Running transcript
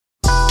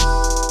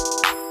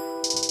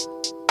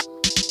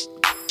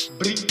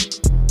Hey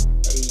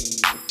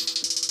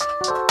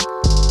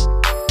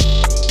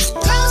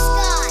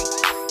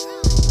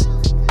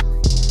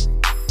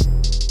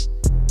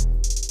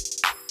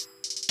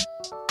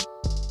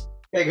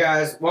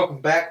guys, welcome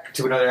back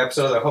to another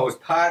episode of the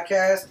Host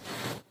Podcast.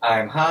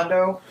 I'm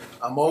Hondo.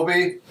 I'm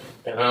Obi.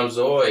 And I'm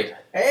Zoid.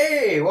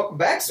 Hey, welcome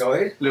back,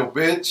 Zoid. Little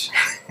bitch.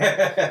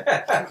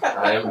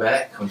 I am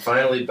back. I'm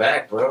finally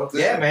back, bro.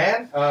 Yeah,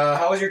 man.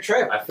 How was your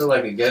trip? I feel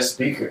like a guest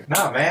speaker.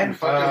 No, man.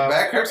 Fucking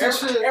back hurts and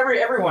shit.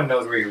 Everyone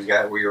knows where you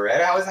were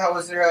at. How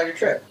was your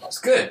trip? It's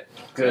good.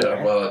 Good.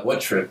 Okay. Well, what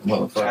trip,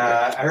 motherfucker?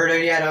 I heard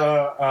that you had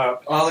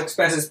all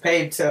expenses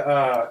paid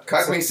to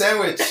Cockney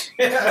sandwich.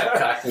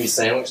 Cockney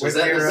sandwich. Does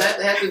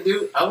that have to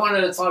do? I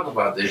wanted to talk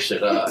about this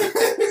shit.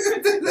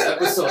 The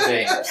episode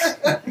names.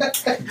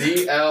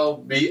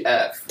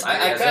 DLBF.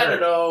 I kind of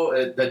know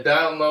the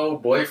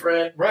download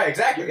boyfriend. Right,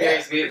 exactly. You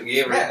guys gave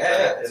it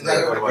That's in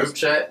exactly what the it was. group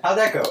chat. How'd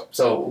that go?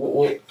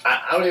 So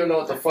I don't even know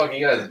what the fuck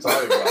you guys are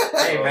talking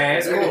about. Hey, man,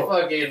 it's really cool.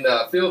 fucking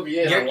fill me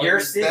in. Your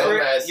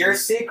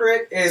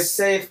secret is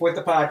safe with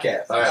the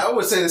podcast. All right. I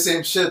would say the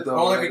same shit though.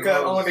 Only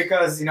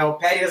because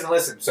Patty doesn't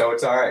listen, so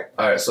it's all right.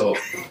 All right, so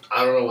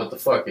I don't know what the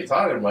fuck you're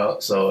talking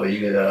about. So you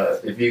could,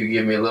 if you could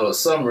give me a little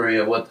summary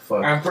of what the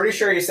fuck. I'm pretty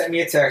sure you sent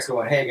me a text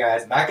going, "Hey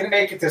guys, I'm not gonna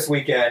make it this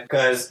weekend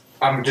because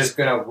I'm just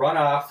gonna run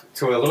off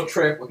to a little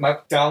trip with my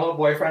download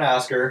boyfriend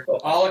Oscar.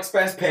 All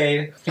expense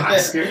paid.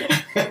 Oscar?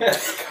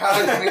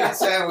 Cockney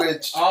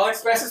sandwich. All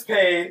expenses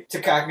paid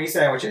to Cockney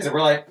Sandwiches." And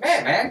we're like,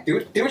 man,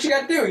 do what you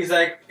gotta do. He's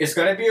like, it's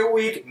gonna be a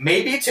week,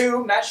 maybe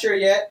two, not sure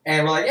yet.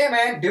 And we're like, yeah,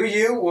 man, do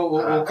you?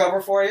 We'll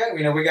cover for you.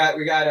 You know, we got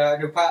a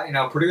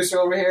new producer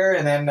over here,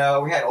 and then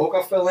we had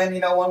Oka fill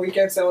in, one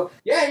weekend. So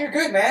yeah, you're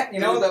good, man. You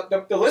know,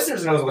 the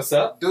listeners knows what's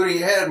up. Dude, he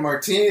had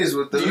martinis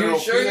with the little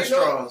peanut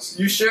straws.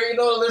 You sure you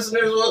know the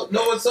listeners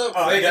know what's up?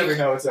 Oh, they definitely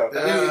know what's up.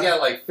 I think we got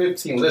like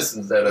 15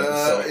 listens that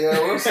episode. Yeah,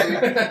 we'll see.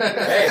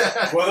 Hey,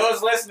 well,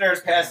 those listeners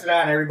passed it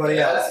on to everybody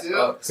else.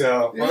 Yeah.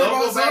 So, Well,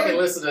 don't go back and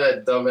listen to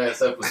that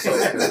dumbass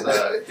episode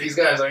because these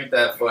guys aren't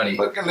that funny.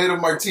 Fucking little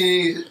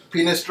martini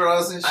peanut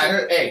straws and shit. I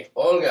heard, hey,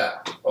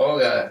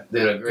 Olga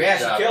did a great job.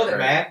 yeah, she killed it,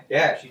 man.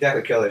 Yeah, she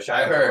definitely killed it.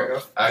 I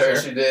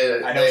heard she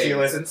did. I know she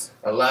listens.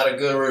 A lot of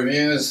good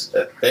reviews.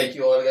 Thank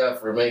you, Olga,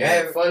 for making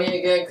it funny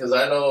again, because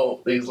I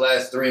know these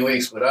last 3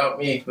 weeks without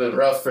me have been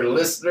rough for the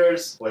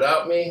listeners,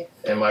 without me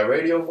and my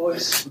radio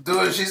voice.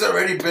 Dude, she's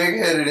already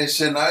big-headed and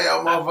shit. Now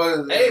y'all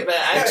motherfuckers... Hey, man,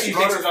 I She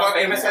thinks she's all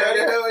famous already?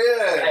 Hell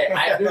yeah. Hey,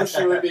 I knew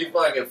she would be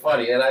fucking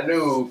funny, and I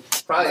knew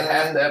probably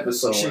half the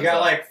episode. She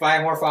got like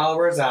 5 more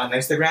followers on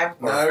Instagram.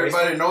 Now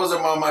everybody knows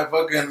I'm on my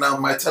fucking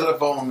my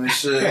telephone and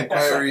shit,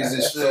 inquiries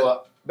and shit.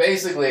 So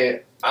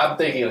basically, I'm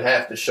thinking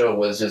half the show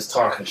was just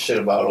talking shit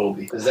about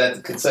Obi. Is that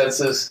the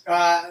consensus?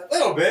 A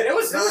little bit. It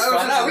was fun.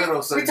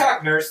 No, we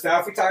talked nerd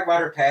stuff. We talked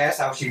about her past,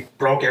 how she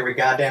broke every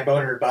goddamn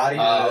bone in her body.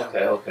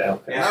 Okay.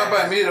 Yeah. Not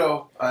by me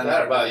though.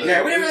 Not about you.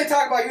 Yeah, we didn't really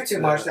talk about you too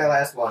much that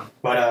last one.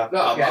 But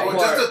No,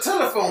 just a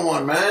telephone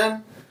one,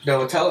 man.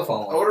 No,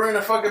 telephone one. Ordering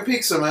a fucking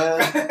pizza, man.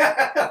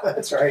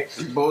 That's right.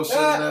 Bullshit.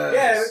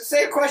 Yeah,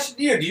 same question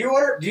to you.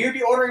 Do you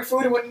be ordering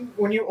food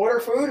when you order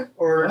food?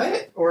 Or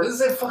what does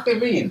that fucking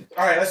mean?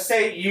 Alright, let's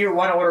say you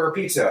want to order a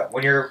pizza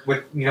when you're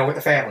with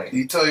the family.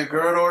 You tell your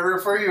girl to order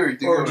it for you,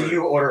 or do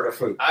you order the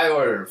food? I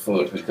order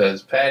food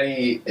because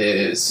Patty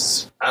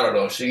is, I don't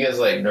know, she gets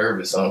like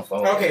nervous on the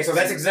phone. Okay, so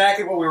that's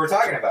exactly what we were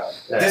talking about.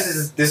 Yeah.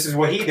 This is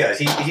what he does.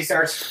 He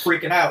starts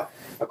freaking out,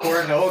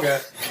 according to Olga,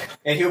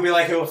 and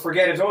he'll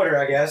forget his order,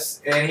 I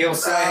guess, and he'll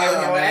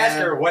ask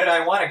her, "What did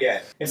I want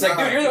again?" It's like,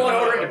 dude, you're the one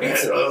ordering the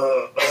pizza.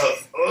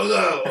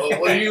 Olga,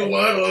 what do you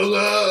want,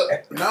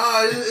 Olga?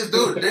 Nah,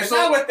 dude, It's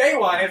not what they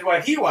want; it's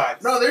what he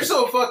wants. No, they're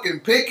so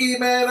fucking picky,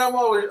 man. I'm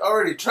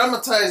already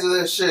traumatized with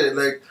that shit.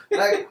 Like,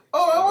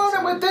 oh, I want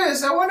it with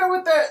this, I want it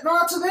with that. No,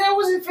 today I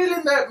wasn't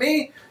feeling that.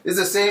 Me, it's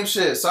the same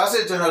shit.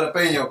 Sausage and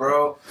jalapeno,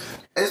 bro.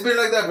 It's been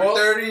like that for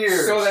 30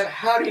 years. So then,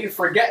 how do you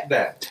forget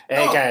that?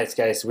 Hey,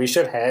 guys, we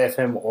should have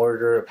him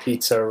order a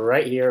pizza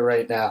right here,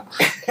 right now.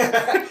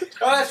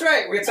 Oh, that's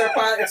right. It's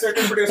our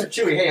good producer,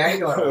 Chewy. Hey, how you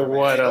doing?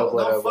 What up?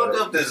 Don't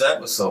fuck up this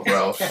episode,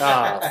 bro. Fucking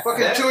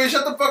Chewy,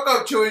 shut the fuck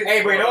up, Chewy.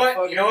 Hey,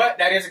 but you know what?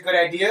 That is a good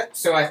idea.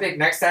 So I think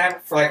next time,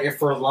 if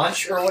for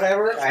lunch or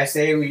whatever, I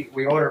say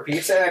we order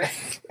pizza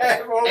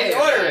and we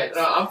order it.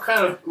 I'm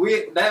kind of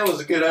that was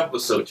a good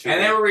episode, Chewy.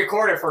 And then we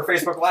record it for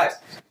Facebook Live.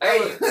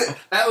 Hey,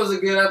 that was a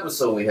good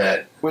episode we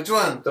had. Which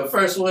one? The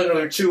first one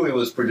where Chewy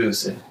was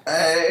producing.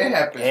 It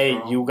happens. Hey,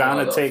 bro. you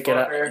gotta take it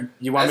out.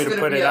 You want me to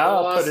put it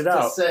out? Put it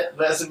out. Cassette.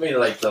 That's gonna be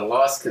like the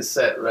lost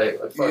cassette, right?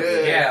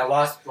 Yeah,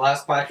 last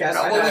podcast.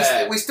 No,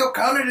 but we still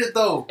counted it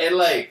though. And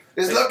like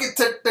It's Lucky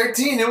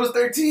 13. It was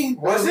 13.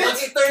 Was it?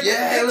 Lucky 13?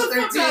 Yeah, it was Get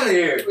the fuck 13. outta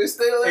here. We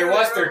still there. It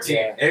was bro. 13.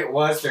 It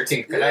was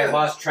 13 because I Yeah.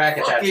 lost track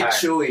at that Fucking time.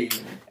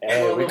 Chewy.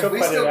 Hey, we could We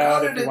put still it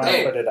out counted if you it. want to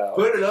Hey, put it out.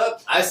 Put it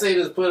up. I say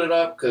just put it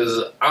up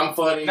because I'm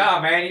funny. No,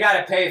 man, you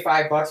gotta pay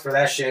 $5 for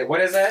that shit.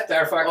 What is that?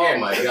 Our fucking Oh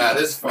my god,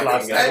 this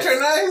fucking guy.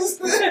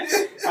 Patronized.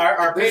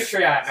 our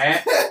Patreon, man.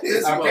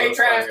 This Our Patreon is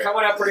motherfucker.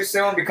 coming up pretty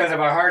soon because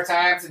of our hard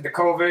times and the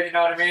COVID. You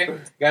know what I mean? You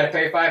gotta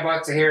pay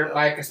 $5 to hear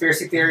my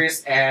conspiracy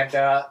theories and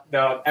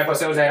the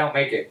episodes that don't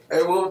make it.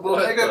 Hey, we'll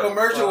What make a the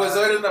commercial with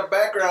fuck? Zoid in the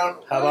background.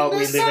 How about we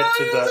leave it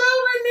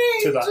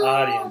to the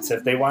audience?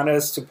 If they want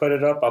us to put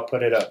it up, I'll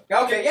put it up.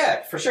 Okay,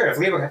 yeah, for sure. If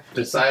leave a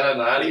Decide on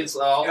the audience.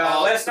 All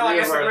let us know on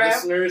three of our Instagram.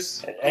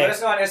 listeners. Let Hey,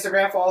 us know on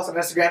Instagram. Follow us on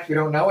Instagram if you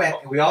don't know. And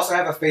we also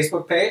have a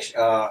Facebook page,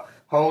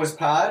 Hose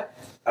Pod,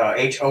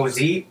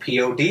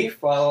 HOZPOD.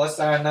 Follow us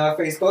on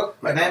Facebook.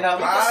 And then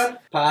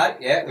Pod,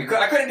 yeah.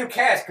 I couldn't do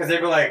cast because they'd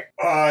be like,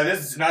 this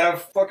is not a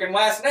fucking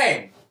last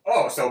name.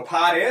 Oh, so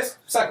Pod is?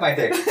 Suck my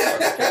dick.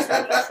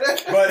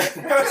 But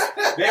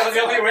that was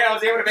the only way I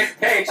was able to make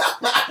the page.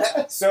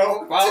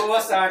 So follow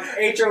us on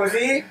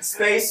HOZ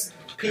space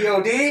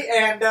POD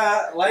and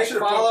like,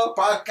 follow.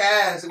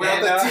 Podcast. We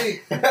have And, the T.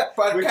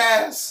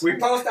 Podcast. We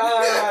post all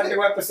our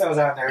new episodes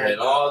on there. And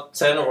all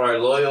 10 of our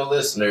loyal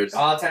listeners.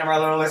 All 10 of our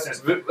little listeners.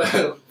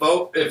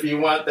 Vote if you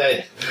want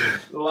that.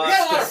 We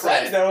got a lot of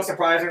friends, though,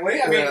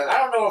 surprisingly. I mean, Yeah. I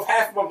don't know if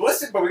half of them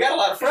listen, but we got a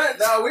lot of friends.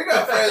 No, we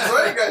got friends.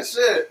 We ain't got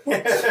shit. We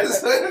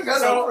ain't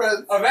got no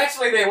friends.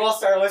 Eventually, they will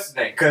start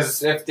listening,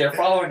 because if they're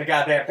following the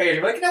goddamn page,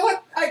 they're like, you know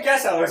what? I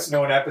guess I'll listen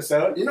to an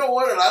episode. You know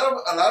what?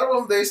 A lot of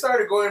them, they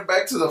started going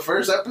back to the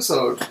first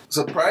episode.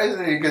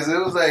 Surprisingly, because it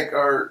was like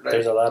our.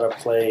 there's a lot of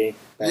play.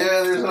 Yeah,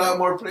 there's a lot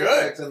more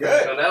playbacks in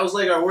that. And that was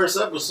like our worst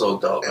episode,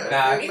 though, man. Nah,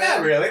 I mean,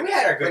 not really. We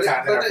had our good But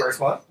times in our it- first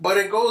one. But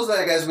it goes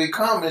like as we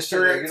come and shit.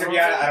 To Like, you know be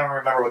what I'm honest, I don't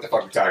remember what the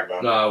fuck we're talking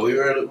about. No, we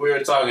were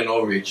talking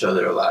over each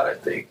other a lot, I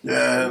think.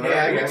 saying? Yeah,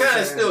 I We guess. kind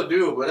of still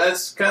do, but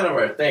that's kind of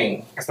our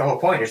thing. That's the whole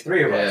point. There's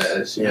three of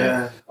us.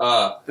 Yeah.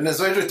 And it's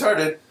way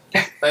retarded.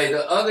 Hey,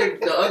 the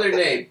other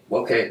name.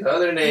 Okay, the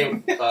other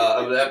name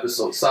of the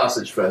episode,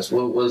 Sausage Fest.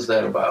 What was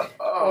that about?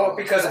 Well,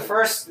 because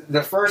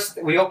the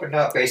first we opened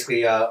up,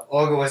 basically,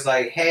 Olga was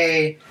like,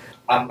 hey,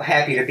 I'm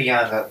happy to be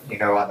on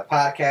the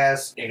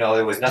podcast. You know,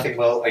 there was nothing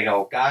but,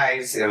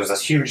 guys. It was a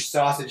huge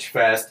sausage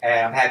fest,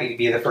 and I'm happy to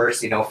be the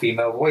first,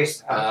 female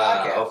voice on the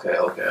podcast.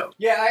 Okay.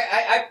 Yeah,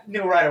 I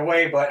knew right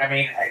away, but I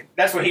mean,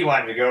 that's what he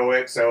wanted to go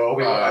with. So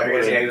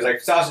he was like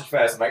sausage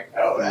fest. I'm like,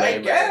 oh, I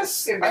Lame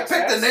guess. It I makes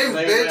picked the sense. name,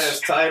 Lame bitch. ass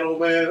title,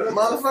 man.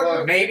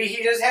 Motherfucker. Maybe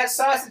he just had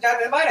sausage on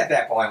his mind at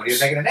that point when he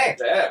was making a name.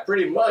 Yeah,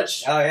 pretty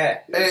much. Oh yeah,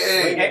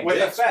 Hey, with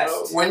the Bitch,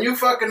 fest. when you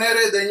fucking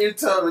edit, then you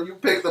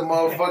pick the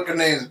motherfucking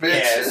names, bitch.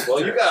 Yes.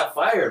 Well, you got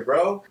fired,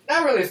 bro.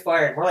 Not really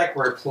fired, more like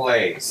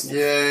replaced.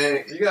 Yeah.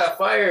 You got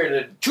fired.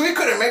 And Chewy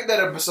couldn't make that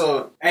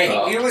episode. Hey,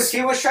 Oh. he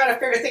was trying to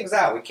figure things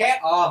out. We can't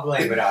all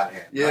blame it on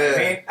him. You know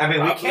what Yeah. I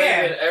mean we I'm can,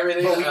 blaming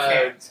everything but we on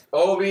can't.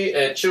 Obi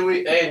and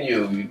Chewy and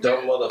you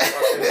dumb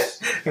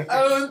motherfuckers.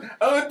 I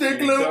don't take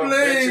You no dumb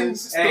blame,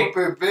 bitches. Hey,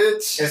 stupid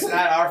bitch. It's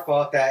not our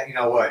fault that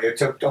it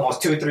took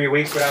almost 2-3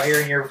 weeks without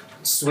hearing your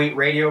sweet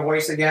radio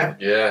voice again.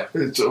 Yeah.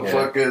 It's a Yeah.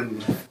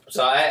 fucking.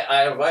 So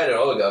I invited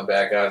Olga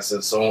back on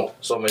since so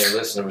many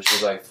listeners, but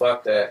she's like,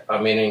 fuck that.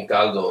 I'm eating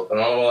caldo.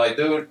 And I'm like,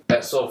 dude,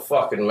 that's so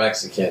fucking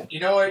Mexican. You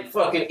know what? You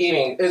fucking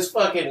eating, it's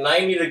fucking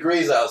 90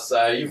 degrees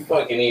outside. You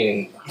fucking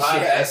eating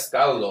hot ass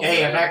caldo.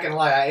 Hey, I'm man. not gonna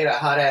lie. I ate a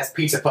hot ass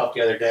pizza puff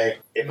the other day.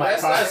 In my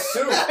That's car. not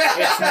soup.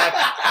 It's not.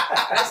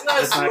 That's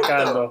not It's not soup, though.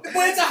 caldo.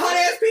 But it's a hot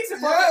ass pizza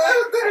puff.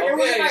 Yeah,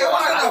 Okay, it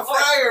was on the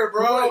fryer,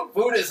 bro.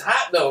 Food is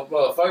hot though,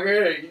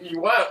 motherfucker. You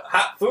want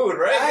hot food,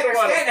 right? I You don't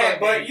want understand that,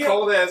 but you-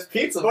 cold ass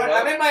pizza. But bro.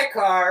 I'm in my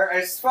car.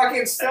 It's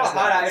fucking still That's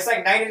hot not out. It's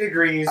like 90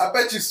 degrees. I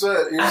bet you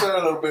sweat. You sweat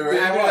a little bit, Do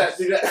right? I was.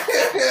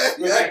 that.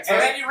 Yeah.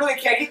 And then you really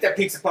can't eat the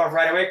pizza puff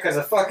right away because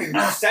the fucking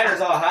center's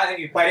all hot and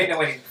you bite into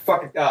it and you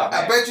fucking. Oh, I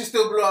man. bet you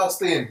still blew out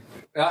steam.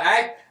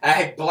 I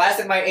had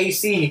blasted my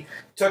AC,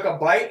 took a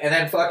bite, and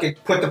then fucking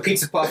put the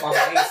pizza puff on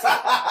my AC.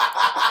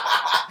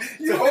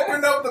 You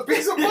opened up the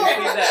pizza Give me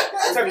that.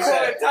 puff To cool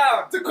it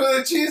down. to cool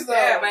the cheese down.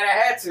 Yeah, man, I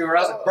had to, or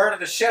else I'm burning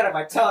the shit on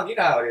my tongue. You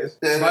know how it is.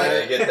 You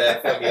get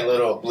that fucking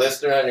little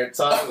blister on your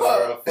tongue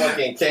or a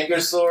fucking canker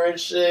sore and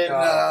shit.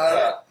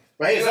 Nah.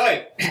 But hey,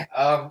 Zoe,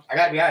 I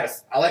gotta be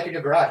honest. I like your new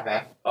garage,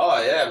 man.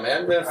 Oh yeah,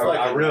 man. Been fucking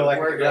I really like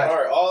working that.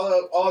 hard.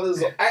 All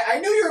this. I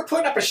knew you were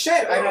putting up a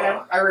shed.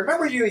 I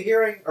remember you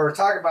hearing or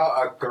talking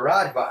about a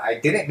garage, but I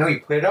didn't know you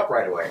put it up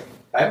right away.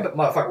 That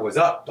motherfucker was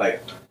up,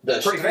 like,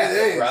 The pretty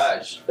fast.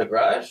 garage. The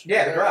garage?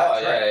 Yeah, the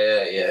garage,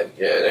 Oh,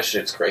 yeah. That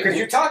shit's crazy. because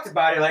you talked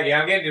about it, like, yeah,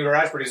 I'm getting a new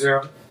garage pretty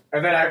soon.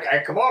 And then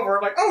I come over,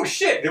 I'm like, oh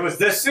shit, it was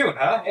this soon,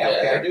 huh? Yeah,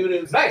 okay. dude,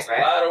 It's nice, a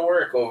man. lot of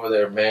work over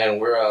there, man.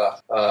 We're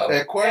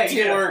That quarantine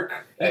Hey, you know- work.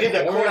 You did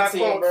the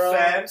quarantine, quote-unquote bro.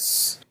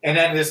 fence, and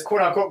then this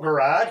quote-unquote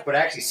garage, but I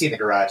actually see the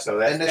garage, so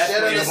that's, And the that's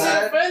shed on the reasonable.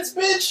 side. fence,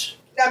 bitch.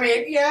 I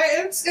mean, yeah,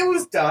 it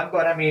was done,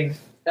 but I mean...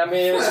 I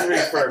mean, it was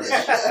refurbished.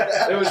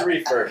 It was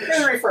refurbished. It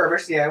was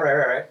refurbished, yeah,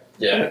 right.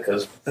 Yeah,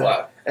 because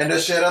fuck. And the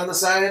shit on the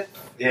side?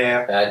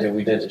 Yeah.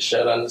 We did the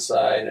shed on the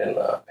side and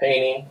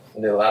painting.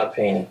 We did a lot of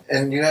painting.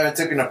 And you haven't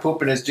taken a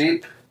poop in his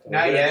Jeep?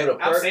 Not yet.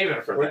 I'm saving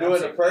it for We're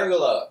doing the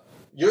pergola.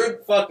 You're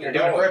fucking You're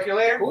doing a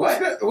percolator?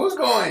 Who's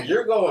going?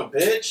 You're going,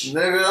 bitch.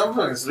 Nigga, I'm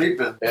fucking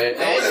sleeping. Wait,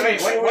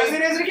 what is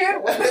it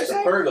again? What did you It's a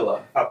say?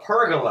 pergola. A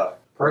pergola.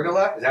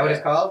 Pergola? Is that what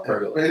it's called?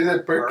 Pergola. Is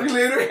it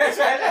percolator? Wait,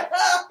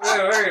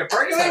 a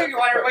percolator? You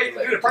want everybody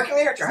to do the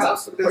percolator at your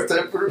house?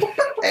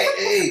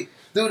 Hey,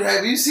 dude,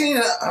 have you seen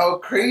how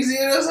crazy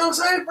it is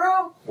outside,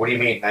 bro? What do you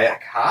mean?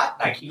 Like hot?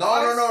 Like No.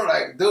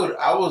 Like, dude,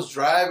 I was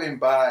driving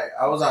by.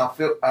 I was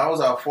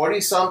on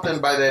 40 something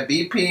by that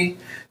BP.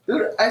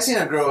 Dude, I seen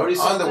a girl in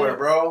underwear,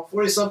 bro.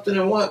 40 something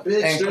and what,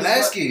 bitch?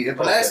 In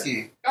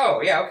Pulaski.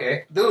 Oh, yeah,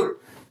 okay. Dude,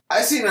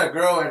 I seen a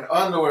girl in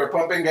underwear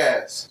pumping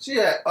gas. She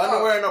had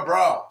underwear and a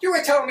bra. You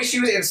were telling me she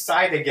was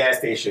inside the gas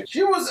station.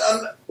 She was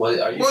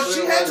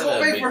She she had to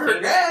go pay for her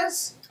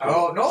gas.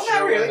 Oh, no,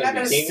 not really. Not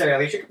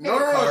necessarily. She could No,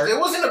 it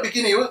wasn't a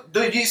bikini.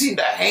 Dude, you seen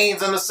the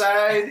Hanes on the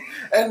side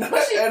and the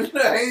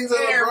Hanes on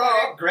the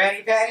bra.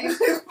 Granny panties?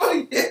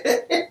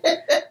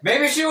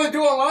 Maybe she was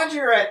doing laundry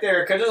right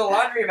there because there's a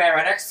laundry mat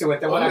right next to it.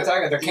 The one I'm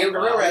talking about. The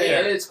kangaroo right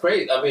there. there. It's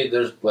great. I mean,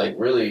 there's like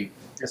really...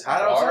 It's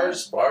hot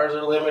outside. Bars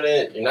are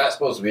limited. You're not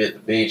supposed to be at the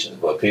beaches,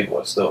 but people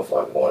are still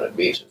fucking going to the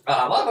beaches.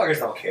 Motherfuckers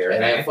don't care,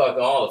 and man. then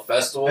fucking all the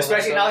festivals.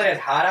 Especially now that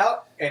it's hot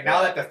out, and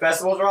now that the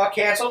festivals are all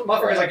canceled,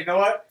 motherfuckers like, you know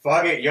what?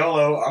 Fuck it,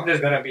 YOLO. I'm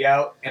just gonna be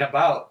out and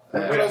about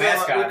with a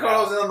mask on. We're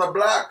closing on the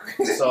block.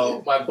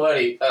 So my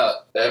buddy,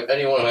 if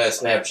anyone who has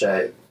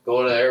Snapchat,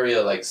 go to the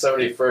area like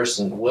 71st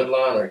and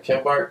Woodlawn or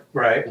Kimbark.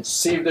 Right. And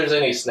see if there's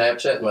any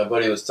Snapchat. My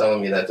buddy was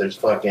telling me that there's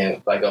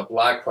fucking like a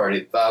block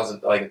party,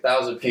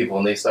 1,000 people,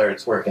 and they started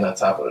twerking on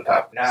top of the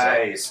cop.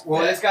 Nice. So,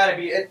 well, it's got to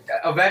be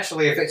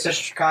eventually. If it's a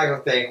Chicago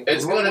thing,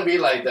 it's going to be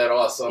like that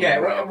all summer. Yeah,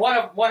 bro.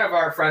 one of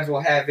our friends will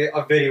have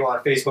a video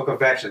on Facebook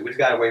eventually. We just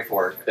got to wait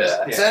for it.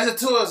 Yeah. Send it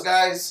to us,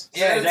 guys.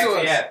 Send it to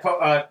us.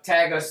 Yeah.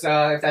 Tag us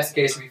if that's the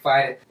case. If you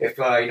find it, if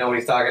you know what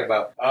he's talking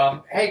about.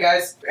 Hey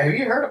guys, have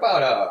you heard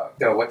about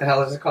what the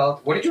hell is it called?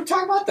 What did you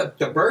talk about?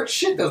 The bird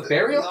shit? Those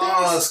burial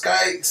things?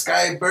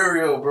 Sky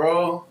burial,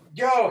 bro.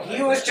 Yo,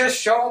 he was just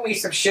showing me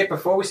some shit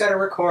before we started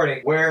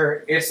recording,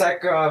 where it's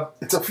like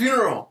it's a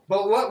funeral.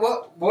 But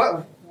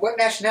what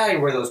nationality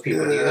were those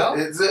people? Do you know?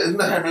 It's the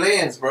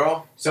Himalayans,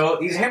 bro. So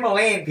these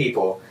Himalayan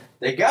people,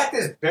 they got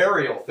this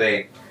burial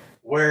thing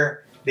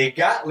where they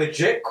got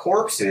legit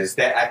corpses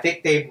that I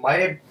think they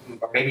might have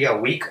maybe a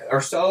week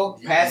or so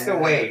passed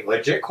away,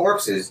 legit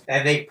corpses,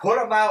 and they put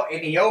them out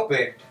in the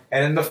open.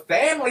 And then the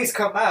families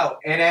come out,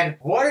 and then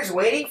what is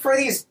waiting for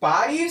these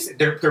bodies?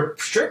 They're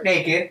stripped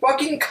naked,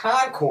 fucking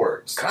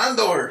Condors.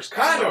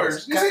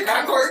 You say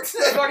Concords?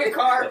 Fucking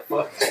car.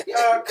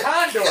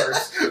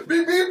 Condors.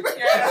 Beep, beep.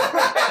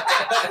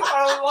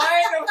 A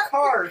line of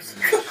cars.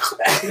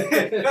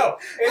 No,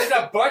 it's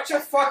a bunch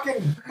of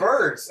fucking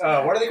birds. What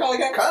are they called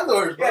again?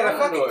 Condors, bro. Yeah, the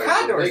fucking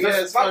condors.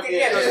 Those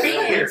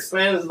meat eaters.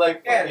 Spans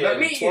like the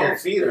meat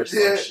 12 eaters. feet or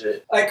some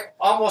shit. Like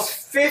almost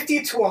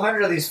 50 to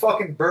 100 of these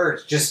fucking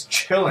birds just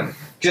chilling,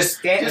 just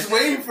standing, just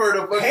waiting for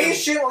the fucking...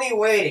 patiently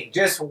waiting,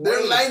 just waiting.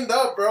 They're lined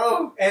up,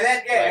 bro. And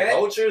then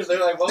vultures. They're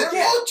like vultures.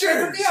 They're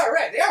vultures. Yeah,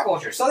 right. They are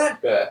vultures. So then,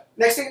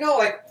 next thing you know,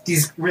 like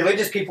these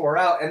religious people are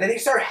out, and then they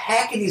start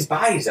hacking these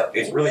bodies up.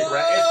 It's really it's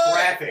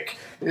graphic.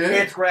 Yeah.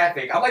 It's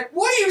graphic. I'm like,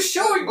 what are you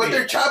showing me? But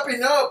they're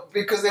chopping up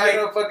because they're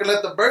gonna fucking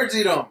let the birds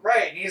eat them.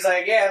 Right. And he's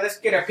like, yeah, let's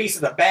get a piece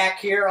of the back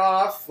here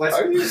off.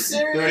 Are you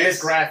serious? Dude, it's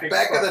graphic.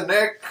 Back of the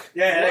neck.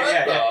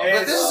 Yeah.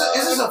 But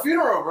this is a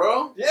funeral,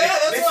 bro. Yeah,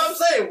 that's what I'm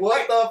saying.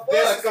 What the fuck?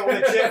 This is a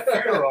legit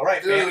funeral,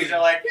 right? Families are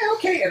like, yeah,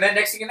 okay. And then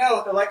next thing you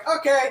know, they're like,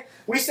 okay,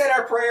 we said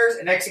our prayers,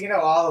 and next thing you know,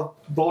 all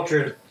the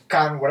vultures,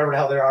 whatever the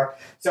hell they are,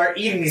 start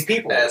eating these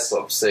people. That's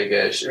some sick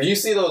ass shit. You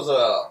see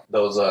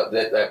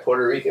that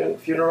Puerto Rican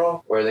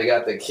funeral where they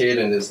got the kid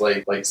and is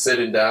like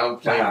sitting down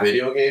playing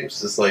video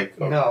games? It's like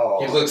no,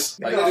 he looks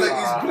like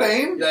he's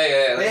playing.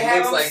 Yeah. They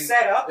have him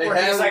set up where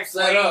he's like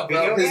set up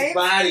video games? his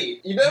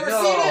body. You never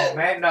seen it,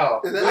 man? No.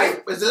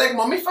 Is it like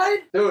mummified?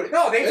 Dude,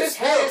 no. They just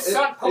had his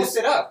son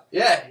posted up.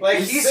 Yeah, like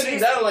he's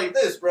sitting down like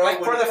this, bro.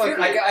 Like for the funeral,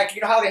 like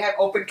you know how they have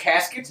open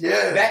caskets?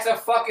 Yeah, that's a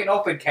fucking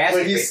open casket.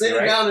 When he's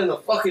sitting down in a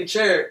fucking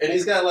chair and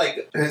he's got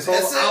like his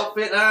whole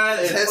outfit on.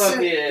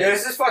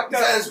 This is fucked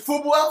up. Is that his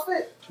football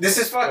outfit? This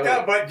is fucked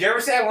up. But do you ever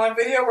see that one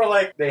video where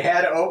like they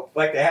had an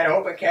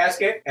open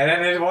casket, and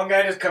then there's one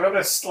guy just come up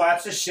and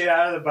slaps the shit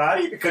out of the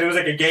body because it was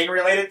like a gang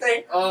related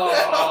thing?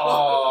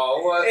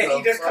 Oh, what? And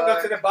he just comes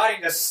up to the body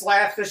and just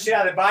slaps the shit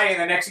out of the body, and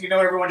the next thing you know,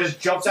 everyone just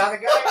jumps on the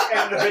guy,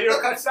 and the video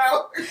cuts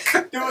out.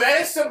 Dude,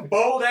 that is some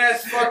bold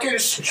ass fucking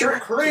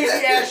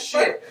crazy ass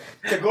shit.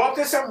 To go up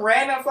to some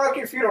random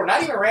fucking funeral,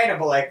 not even random,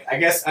 but like, I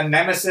guess a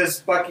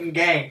nemesis fucking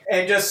gang,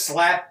 and just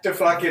slap the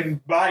fucking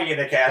body in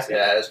the casket.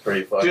 Yeah, that's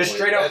pretty fucking just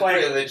straight up that's like...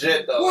 pretty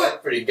legit, though. What?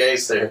 That's pretty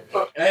gangster.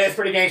 And it's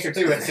pretty gangster,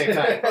 too, at the same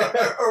time.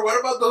 Or what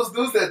about those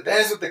dudes that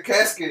dance with the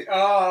casket?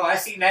 Oh, I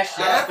seen that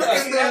shit.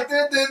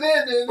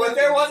 But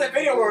there was a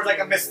video where it was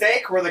like a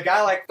mistake, where the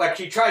guy like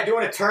he tried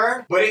doing a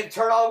turn, but he didn't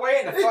turn all the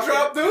way, and the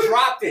fucking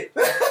dropped it.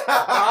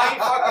 Body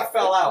fucking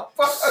fell out.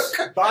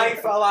 body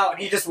fell out,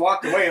 and he just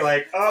walked away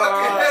like,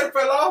 Fucking head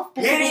fell off.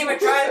 He didn't even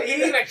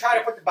try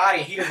to put the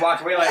body. He just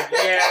walked away like,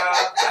 yeah,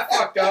 I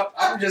fucked up.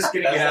 I'm just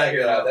gonna get out of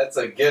here now. That's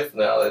a gift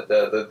now. That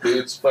the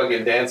dude's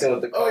fucking dancing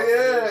with the car. Oh,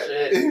 yeah.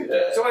 Shit.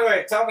 Yeah. So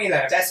wait, tell me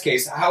that if that's the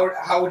case,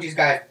 how would you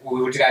guys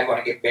want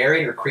to get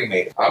buried or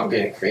cremated I'm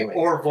getting cremated.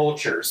 or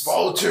vultures?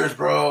 Vultures,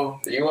 bro.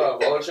 You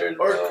want vultures?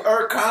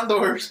 Or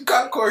condors.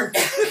 Concord.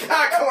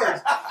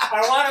 Concords.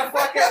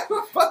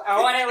 I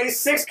want at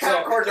least 6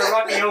 Concords to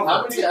run me over.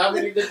 How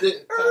many did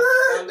the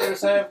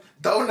condors have?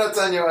 Donuts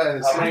on your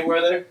ass. How many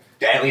were there?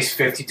 At least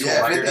 50, 200.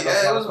 Yeah, 50,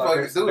 yeah, it was a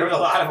fucking dude. There was a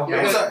lot of them.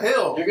 It was a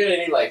hill. You're gonna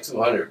need like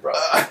 200, bro.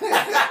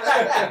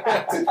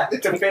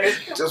 To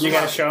finish. You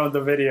gotta show them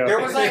the video. There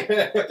was like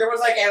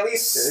at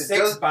least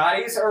 6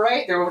 bodies, all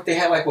right? They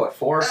had like what,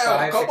 4 or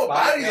 5, a couple 6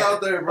 bodies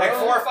out there, bro. Like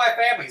 4 or 5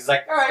 families.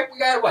 Like, all right, we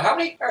got what? How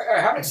many?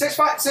 6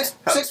 families?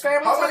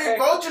 How many Okay.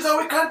 vultures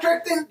are we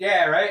contracting?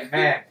 Yeah, right.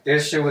 Man,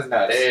 this shit was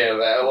nuts. Damn,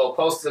 man. We'll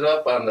post it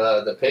up on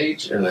the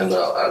page and then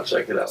I'll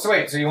check it out. So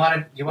wait, so you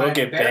want We'll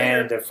get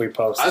banned if we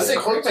post I it. said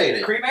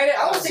cremated. Cremated?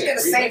 I was I said thinking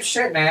the cremated.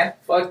 same shit, man.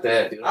 Fuck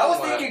that, dude. I was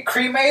thinking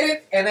cremated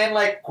and then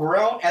like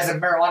grown as a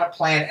marijuana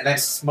plant and then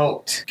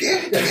smoked.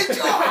 Get your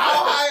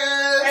how high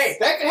ass. Hey,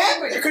 that could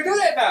happen. You could do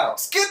that now.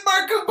 Skid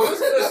mark Who's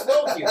gonna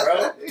smoke you,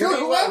 bro? Dude,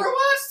 whoever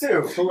wants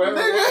to. Whoever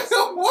wants.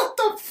 Nigga, what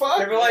the fuck?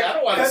 They'd be like, I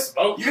don't want to 'cause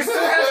smoke you still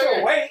have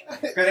to wait,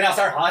 because then I'll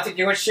start haunting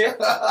you and shit. Who's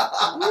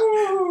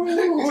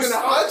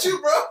gonna haunt you,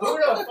 bro? Who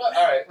the fuck?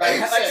 Alright, Like,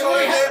 you like said, the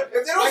movie-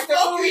 If they don't like the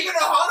smoke you, movie- you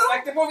gonna haunt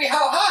Like the movie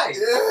How High.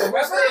 them? Yeah.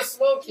 who's gonna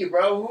smoke you,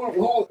 bro?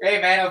 Who?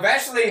 Hey man,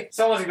 eventually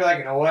someone's gonna be like,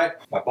 you know what,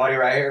 my buddy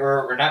right here,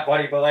 or not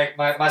buddy, but like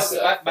my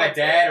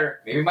dad, or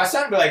maybe my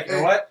son, will be like, you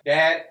know what,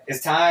 Dad,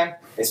 it's time.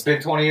 It's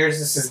been 20 years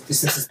since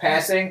his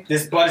passing.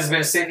 This bud has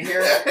been sitting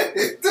here.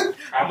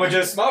 I'm gonna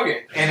just smoke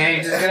it, and then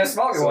he's just gonna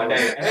smoke it one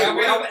day. And then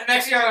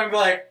next year I'm gonna be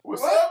like,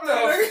 What's what up, the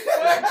nigga?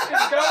 fuck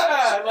is going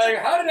on? Like,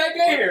 how did I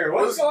get here?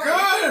 What's going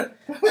on? good?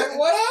 Like,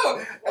 what up?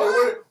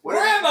 Where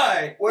am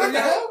I? What the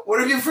hell?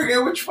 if you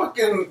forget which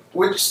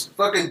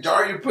fucking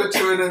jar you put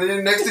to it, and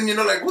then next thing you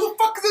know, like, who the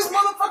fuck is this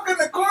motherfucker in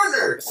the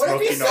corner?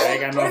 What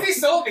if he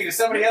sold me to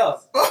somebody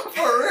else?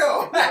 For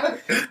real?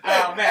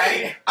 Oh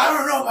man, I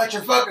don't know about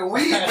your fucking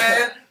weed,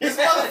 man. This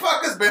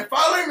motherfucker's been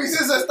following me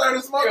since I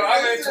started smoking. yo,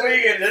 I've been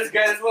tweaking. This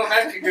little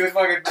Mexican dude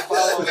fucking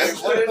following me.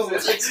 What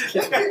is this?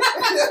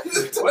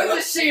 What is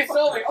this shit you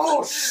sold me?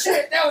 Oh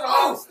shit, that was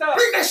all stuff.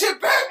 Bring that shit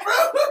back,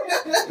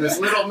 bro. This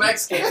little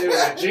Mexican dude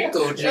with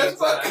Jinko That's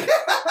jeans on. fucking.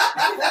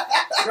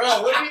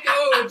 Bro, what are you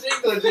doing with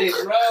Jinko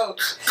jeans, bro?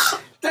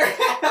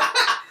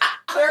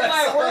 They're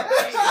my work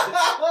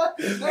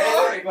jeans. These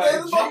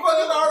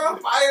motherfuckers are on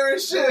fire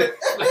and shit.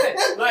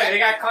 Look, they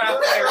got caught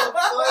on fire.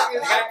 They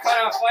got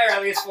caught on fire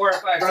at least 4 or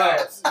 5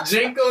 times.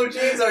 Jinko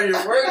jeans are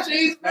your work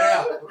jeans, bro?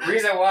 No,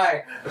 reason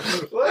why.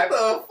 What the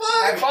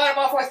I fuck? bought them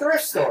off my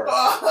thrift store.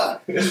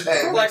 Hey,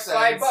 For like makes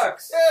sense.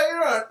 $5.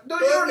 Yeah, you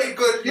don't need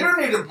good. You don't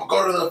need to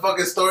go to the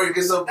fucking store and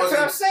get some That's what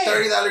I'm fucking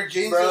saying. $30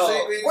 jeans. Bro. Just so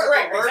you can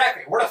Right, work.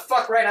 exactly. Where the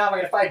fuck right now am I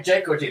gonna find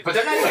Janko jeans? But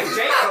they're not even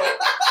Janko.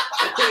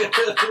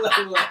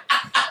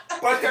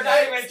 But they're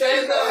not even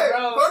Stand Janko. up,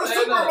 bro. Go to Stand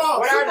Super up. Mall.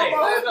 What are Super they?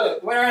 Mall.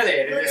 What are they?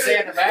 Did they say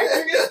in the back?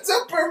 Get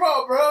Super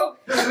Mall, bro.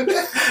 Go to Dude,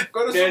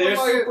 Super they're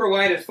Mall. super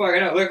white as fuck. I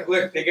know.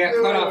 Look, they got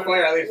caught on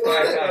fire at least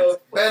 5 times.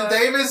 Ben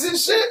Davis and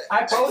shit.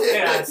 I posted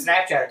it on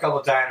Snapchat a couple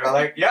times. I'm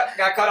like, yep,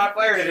 got caught on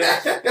fire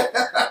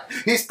today.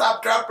 He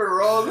stopped, drop, and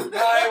roll. No,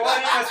 it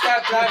wasn't even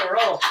stop, drive, and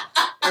roll.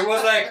 It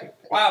was like,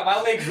 wow,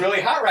 my leg's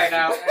really hot right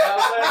now. And I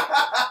was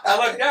like,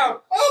 I looked down,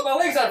 oh, my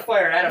leg's on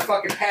fire. And I had to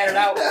fucking pat it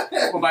out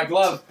with my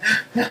glove.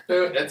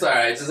 Dude, it's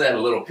alright. Just add a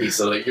little piece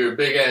of like your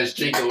big ass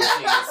Jinko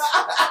jeans.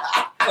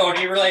 Oh, and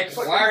you were like,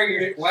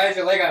 why is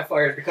your leg on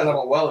fire? It's because I'm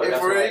a welder. Hey,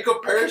 That's for real, why. you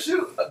could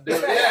parachute?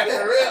 Dude, yeah,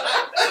 for real.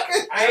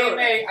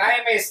 I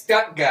am a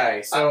stunt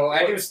guy, so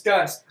I do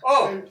stunts.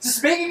 Oh,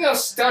 speaking of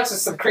stunts and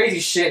some crazy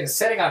shit and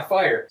setting on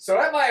fire. So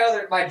at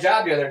my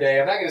job the other day,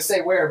 I'm not gonna say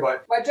where,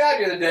 but my job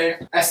the other day,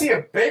 I see a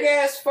big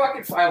ass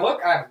fucking. I'm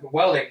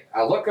welding.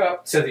 I look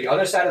up to the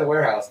other side of the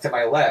warehouse to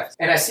my left,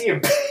 and I see a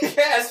big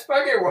ass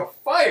fucking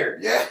fire.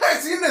 Yeah, I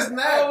seen this I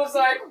now. was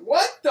like,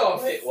 what the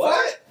Wait, fuck?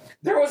 what?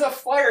 There was a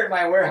fire in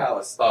my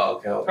warehouse,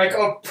 Oh, okay. like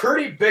a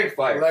pretty big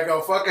fire. Like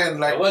a fucking,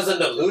 like It wasn't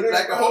the looter?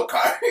 a whole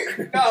car.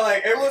 No,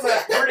 like, it was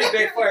a pretty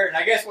big fire, and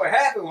I guess what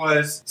happened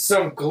was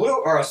some glue,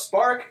 or a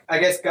spark, I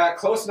guess, got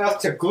close enough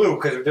to glue,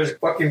 because there's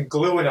fucking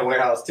glue in the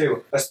warehouse,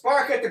 too. A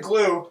spark hit the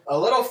glue, a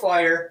little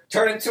fire,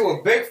 turned into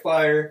a big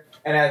fire,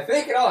 and I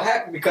think it all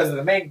happened because of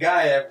the main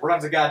guy that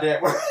runs the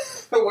goddamn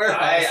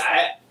warehouse.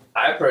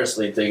 I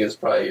personally think it's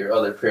probably your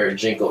other pair of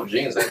Jinko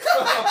jeans.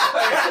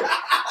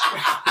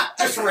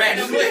 Just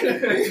randomly.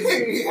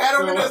 He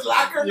had him in his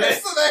locker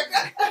next to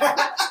that.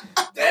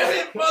 Damn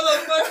it,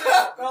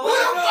 motherfucker! The Who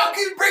the locker- fuck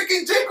is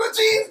breaking Jinko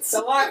jeans? the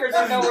lockers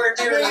are nowhere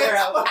near the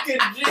warehouse. Fucking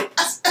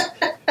jeans.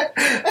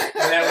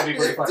 And that would be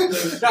pretty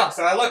funny. No,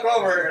 so I look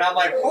over and I'm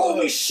like,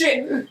 holy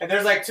shit! And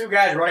there's like 2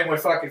 guys running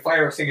with fucking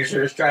fire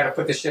extinguishers trying to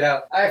put this shit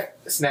out. I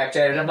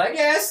Snapchatted. I'm like,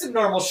 yeah, it's some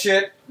normal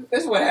shit.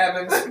 This is what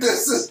happens.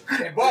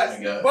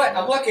 But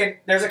I'm looking.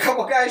 There's a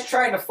couple guys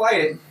trying to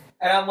fight it.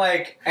 And I'm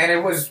like, and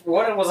it was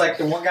like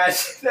the one guy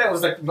that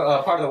was like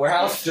part of the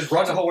warehouse, just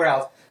runs the whole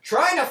warehouse,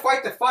 trying to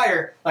fight the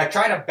fire, like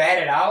trying to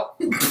bat it out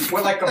with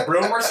like a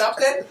broom or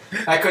something,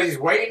 like because he's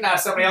waiting on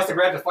somebody else to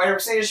grab the fire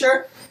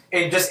extinguisher.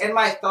 And just in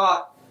my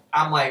thought,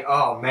 I'm like,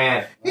 oh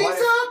man, he's on fire.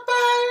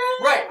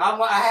 Right,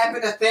 I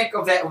happen to think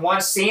of that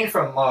one scene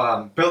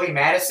from Billy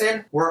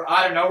Madison where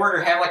out of nowhere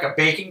they're having like a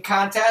baking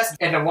contest,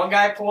 and the one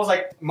guy pulls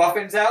like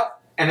muffins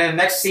out, and then the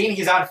next scene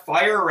he's on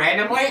fire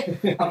randomly.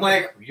 I'm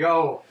like,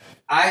 yo.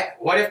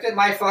 What if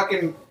my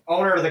fucking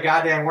owner of the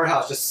goddamn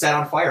warehouse just set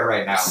on fire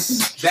right now?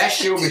 That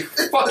shit would be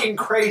fucking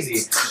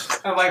crazy.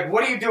 I'm like,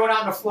 what are you doing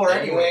on the floor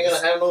anyway? You ain't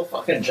gonna have no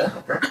fucking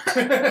job, bro.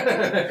 Either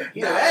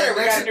that or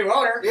we got a new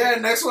owner. Yeah,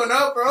 next one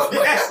up, bro.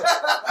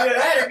 Either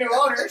that or new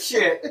owner.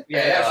 Shit.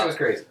 Yeah, that shit was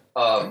crazy.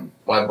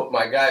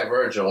 My guy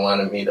Virgil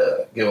wanted me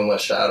to give him a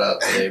shout out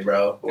today,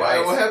 bro.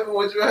 Why? What happened?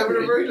 What happened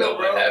to Virgil,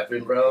 bro? What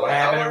happened, bro? What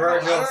happened to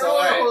Virgil? I don't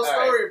know the whole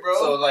story, bro.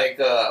 So like,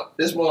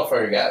 this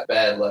motherfucker got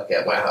bad luck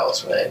at my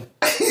house, man.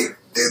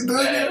 Dude,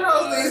 your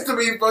house needs to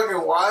be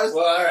fucking wise.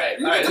 Well, all right.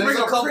 You need to bring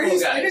a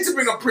priest. You need to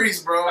bring a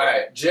priest, bro. All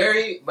right,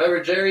 Jerry.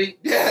 Remember Jerry?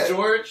 Yeah.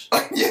 George.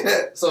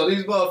 Yeah. So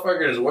these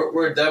motherfuckers,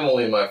 we're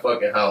demoing my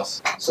fucking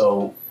house.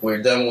 So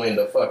we're demoing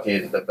the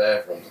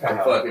bathrooms. They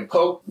fucking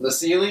poke the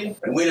ceiling,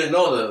 and we didn't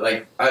know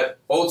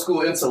old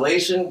school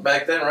insulation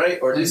back then, right?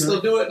 Or do they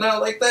still do it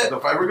now like that? The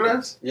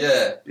fiberglass?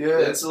 Yeah. Yeah.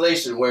 The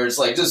insulation where it's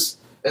like it's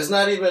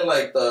not even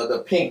like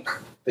the pink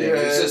thing. Yeah,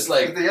 it's just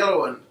like the yellow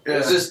one. Yeah.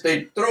 It's just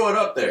they throw it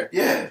up there.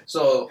 Yeah.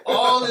 So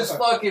all this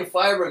fucking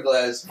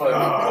fiberglass,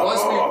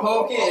 once we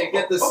poke it and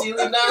get the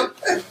ceiling down,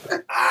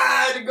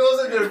 it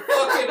goes in their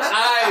fucking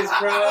eyes,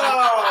 bro.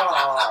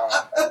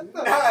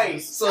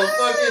 Nice. So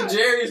fucking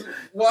Jerry's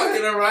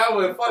walking around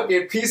with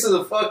fucking pieces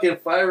of fucking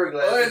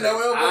fiberglass. Oh, and now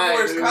we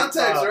wears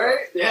contacts,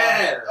 right?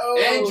 Yeah. Oh.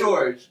 And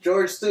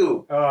George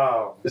too.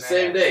 Oh, the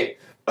same day.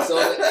 So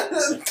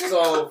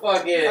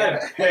fucking I'm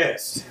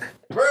pissed.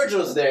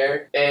 Virgil's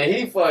there, and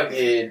he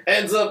fucking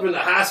ends up in the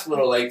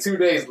hospital like 2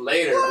 days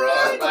later,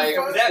 bro. Like,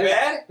 Was that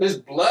bad? His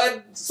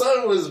blood,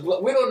 son was.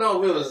 We don't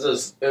know if it was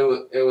just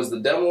it was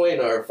the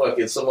demoing or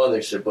fucking some other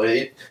shit,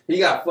 but he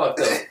got fucked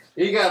up.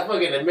 He got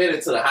fucking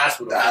admitted to the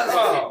hospital for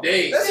fucking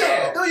days.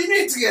 No, you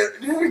need to get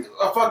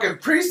a fucking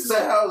priest in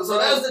the house. So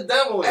that was the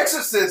demoing.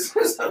 Exorcist.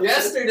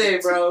 Yesterday,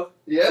 bro.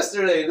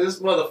 Yesterday, this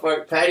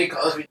motherfucker Patty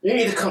calls me. You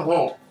need to come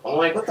home. I'm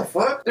like, what the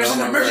fuck? There's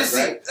an emergency.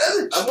 Right?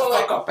 I'm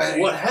like,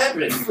 what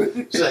happened?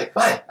 She's like,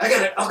 bye. I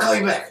got it. I'll call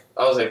you back.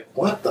 I was like,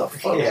 what the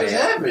fuck just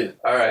happened?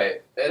 All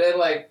right. And then,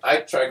 like, I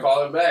tried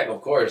calling back,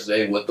 of course.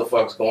 Hey, what the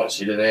fuck's going on?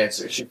 She didn't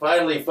answer. She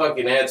finally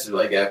fucking answered,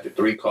 like, after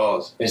 3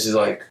 calls. And she's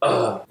like,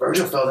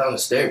 Virgil fell down the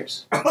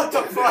stairs. What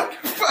the fuck?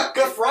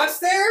 The front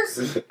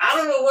stairs? I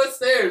don't know what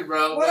stairs,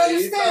 bro. What are the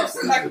stairs?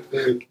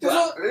 Okay,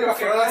 go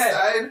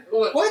ahead.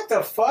 What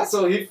the fuck?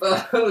 So he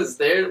fell down the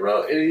stairs,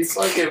 bro, and he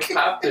fucking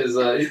popped he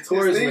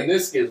tore his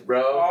meniscus,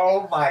 bro.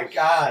 Oh my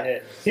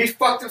god. He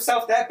fucked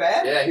himself that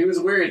bad? Yeah, he was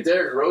wearing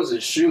Derrick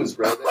Rose's shoes,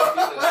 bro.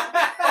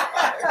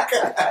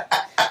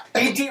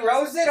 He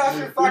D-Rosed it off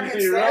your fucking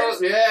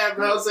stairs? Yeah,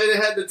 bro. So they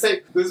had to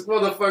take this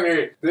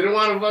motherfucker. They didn't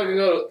want to fucking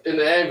go in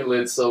the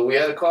ambulance, so we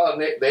had to call.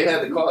 They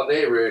had to call a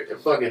neighbor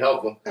and fucking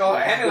help him. Oh,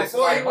 ambulance!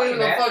 Before he went in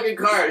the fucking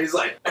car, he's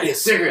like, "I need a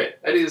cigarette.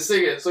 I need a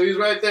cigarette." So he's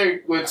right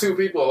there with 2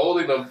 people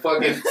holding him,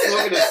 fucking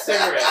smoking a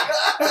cigarette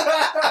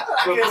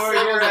before he goes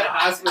to the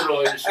hospital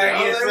and shit.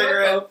 I need a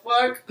cigarette. What the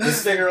fuck?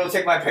 This cigarette will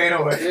take my pain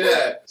away.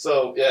 Yeah.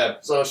 So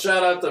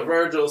shout out to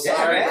Virgil.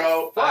 Sorry,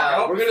 bro.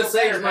 Fuck, we're gonna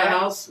sage my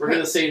house. We're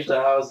gonna sage the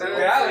house.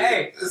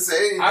 Hey,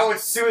 I would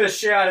sue the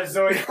shit out of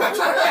Zoe.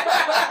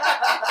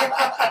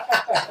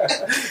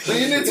 So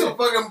you need to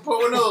fucking put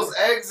one of those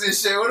eggs and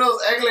shit. One of those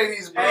egg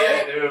ladies, bro.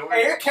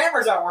 Hey, your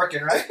camera's not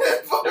working, right?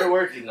 They're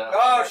working now.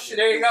 Oh shit!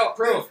 There you go.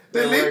 Proof.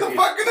 Delete the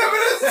fucking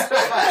evidence.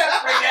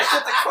 Bring that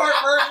shit to court,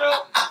 Virgil.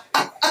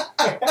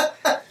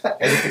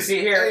 As you can see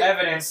here,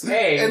 evidence.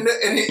 Hey, and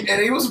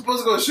he was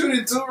supposed to go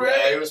shooting too, right?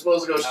 Yeah, he was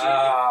supposed to go shooting.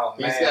 Oh,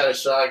 He's got a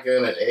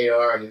shotgun, an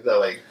AR, and he's got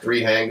like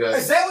 3 handguns.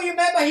 Is that what you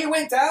meant by he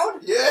went down?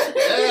 Yeah,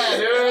 dude.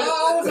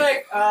 Oh, I was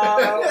like,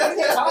 what are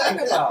you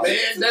talking about?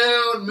 Man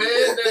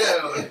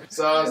down.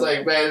 So I was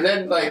like, man, and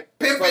then like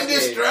pimp in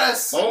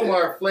distress.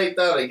 Omar flaked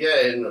out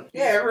again.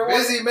 Yeah, everyone.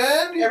 Busy,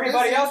 man.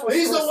 Everybody else was.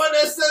 He's the one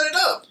that set it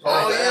up.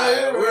 Oh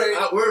yeah,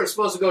 we're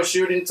supposed to go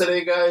shooting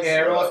today, guys. Yeah,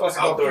 everyone's supposed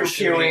to go outdoor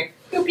shooting.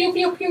 Pew, pew,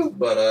 pew, pew.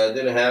 But it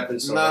didn't happen,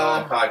 so now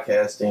I'm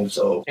podcasting,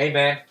 so... Hey,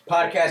 man,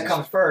 podcast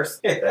comes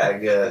first. I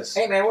guess.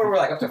 Hey, man, what are we,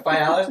 like, up to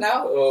 $5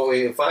 now? Oh,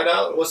 we find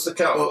out? What's the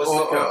count?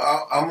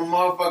 I'm a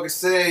motherfucker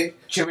say...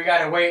 Should we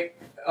gotta wait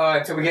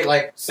until we get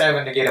like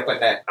 7 to get up at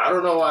that. I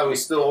don't know why we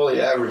still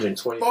only averaging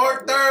 20.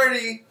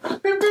 4:30.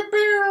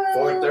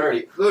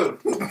 4:30.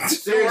 Dude,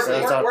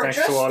 seriously, We're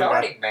just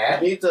starting,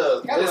 man. you need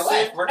to Gotta listen.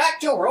 relax. We're not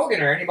Joe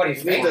Rogan or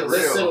anybody's You need to famous.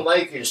 listen,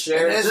 like, and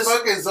share. And this Just-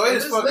 fucking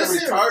Zoid's just fucking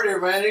listen.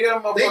 retarded, man. You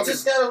got They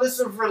just gotta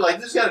listen for like,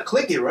 just gotta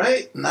click it,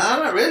 right? Nah,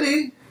 not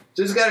really.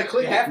 Just gotta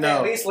click You have it. to No.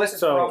 at least listen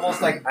So, for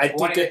almost like I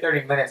 20 think to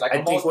 30 minutes. Like I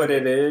think almost, what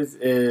it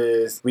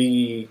is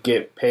we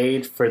get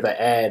paid for the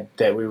ad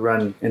that we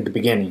run in the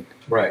beginning.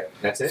 right.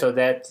 That's it. So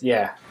that's,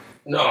 yeah.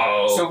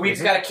 No. So we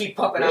just got to keep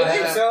pumping out Really?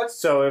 episodes.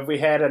 So if we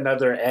had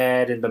another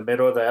ad in the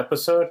middle of the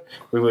episode,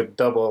 we would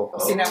double.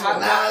 See, now how-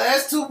 Nah,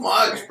 that's too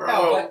much, bro.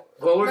 No, but-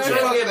 Well, we're Man, trying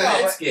fuck to get that.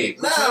 Manscaped.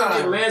 We're Nah.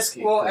 trying to get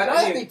Manscaped. Well,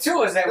 another thing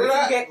too is that we Dude,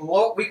 can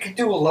get we could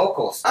do a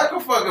local stuff. I can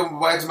fucking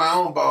wax my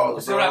own balls,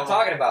 That's bro. what I'm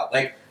talking about.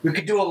 Like we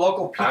could do a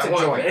local I pizza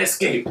want joint.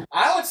 Manscaped.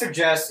 I would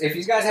suggest if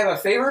you guys have a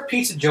favorite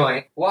pizza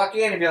joint, walk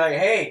in and be like,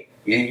 "Hey,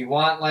 you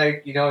want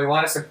like you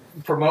want us to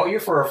promote you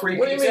for a free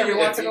What do you pizza mean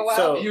every once in a while?"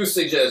 So- You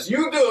suggest.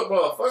 You do it,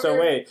 motherfucker. So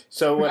wait,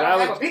 so what I I don't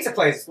have a was pizza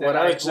place. what that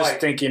I was just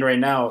like. thinking right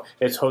now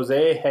is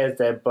Jose has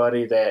that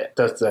buddy that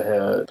does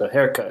the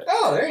haircut.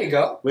 Oh, there you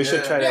go. We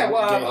should Yeah. try to Yeah,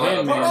 well, get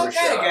him promote in.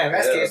 that again.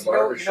 That's Yeah, case you know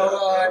the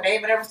barbershop,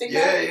 name and everything.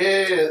 Yeah, now?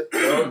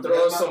 yeah.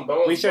 Throw us some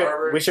bones,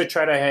 We should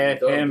try to have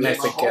Don't him get as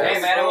the my whole- Hey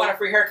guest. man, I want a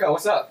free haircut.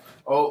 What's up?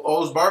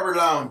 O's Barber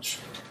Lounge.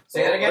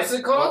 Say that again. What's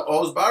it called?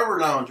 O's Barber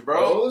Lounge, bro.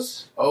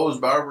 Rose? O's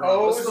Barber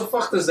O's? Lounge. What the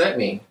fuck does that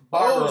mean?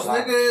 Barber O's,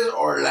 Lounge. nigga, is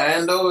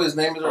Orlando. His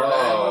name is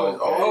Orlando.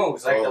 It's Oh,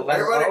 it's like the Oh.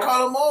 letter Everybody O?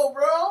 call him O,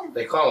 bro.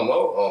 They call him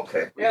O?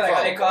 Okay. We Yeah, like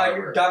how they him call you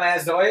Barber. dumbass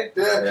Zoid.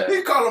 Yeah, Yeah.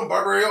 he call him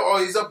Barber. Oh,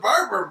 he's a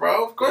barber,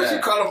 bro. Of course Yeah.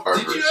 you call him Barber.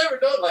 Did you ever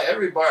know, like,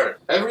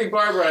 every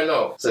barber I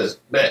know says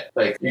bet.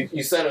 Like,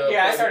 you set up.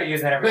 Yeah, I started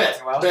using that every Bet, once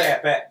in a while. bet. Yeah,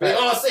 bet, They bet.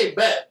 all say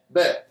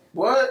bet.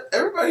 What?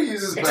 Everybody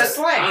uses It's a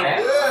slang, I man.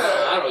 don't,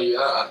 I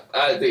don't,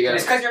 I think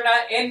It's because you're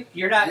not in.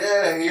 You're not.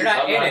 Yeah, You're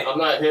not in it. I'm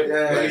not hip.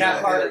 Yeah, You're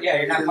not part of. Yeah,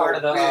 you're not You part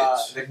of the little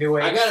bitch. the new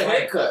age. I got a slang.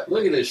 haircut.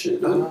 Look at this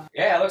shit, dude.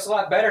 Yeah, it looks a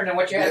lot better than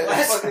what you had Yeah,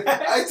 last fucking-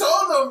 time. I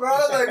told him, bro. I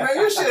was like, man,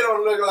 your shit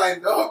don't look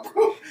like no,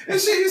 bro.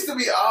 This shit used to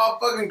be all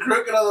fucking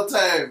crooked all the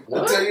time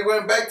What? until you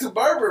went back to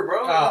barber, bro.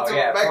 Oh, Until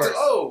yeah, of back to course.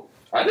 O.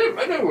 I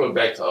never went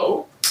back to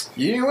O.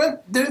 You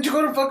went? Didn't you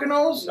go to fucking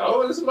O's?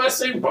 No, this is my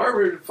same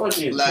barber.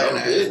 Fucking Lying dumb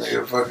ass bitch.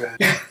 nigga,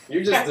 fucking.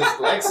 You're just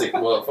dyslexic,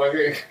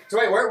 motherfucker. So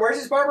wait, where's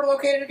his barber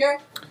located again?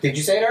 Did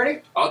you say it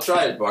already? I'll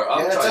try it, bar. I'll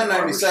Yeah, it's try on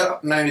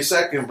it.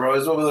 92nd, bro.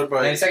 It's over there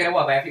by. Wait a second,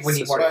 what man? We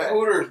need more. by than that.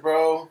 Hooters,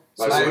 bro.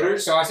 By So-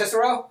 Hooters? So on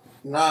Cicero?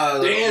 Nah,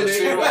 Damn, the-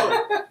 there you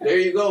go. There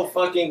you go.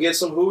 Fucking get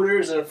some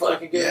Hooters and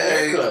fucking get a Yeah,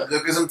 haircut.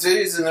 look at some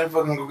titties and then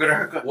fucking go get a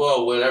haircut.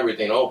 Well, when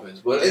everything opens.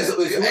 But is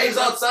Yeah. Hooters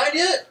outside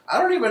yet?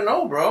 I don't even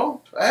know,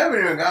 bro. I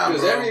haven't even gone,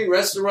 Because bro. every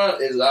restaurant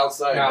is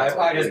outside. No, they're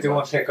probably just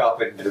doing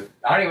pickup and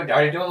I don't even.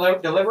 Are they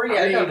doing delivery?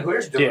 I I mean, know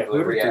Hooters doing Yeah,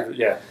 delivery. Yeah,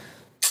 yeah.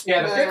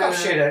 yeah. The pickup Man.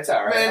 shit, it's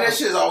alright. Man, that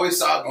shit's always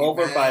soggy.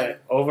 Over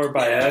man.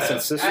 by us and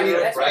I Cicero. mean,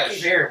 that's what I Fresh.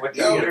 keep hearing with the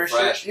Yo, Hooters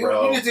fresh. shit. You,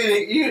 bro.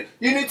 you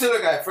need to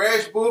look at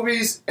fresh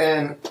boobies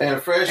and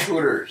fresh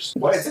Hooters.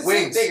 What is this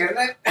Wings. thing, isn't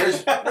it?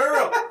 Fresh,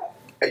 no.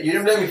 You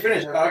didn't let me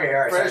finish. Okay, all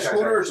right. Fresh sorry.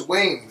 Hooters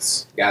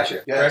wings.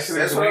 Gotcha. Yes, Fresh Hooters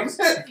that's what I'm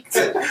wings.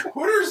 saying.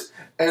 Hooters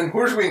and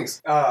Hooters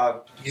wings.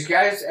 You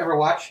guys ever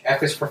watch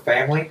F is for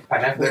Family on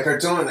Netflix? The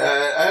cartoon.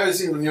 I haven't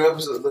seen the new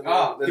episode.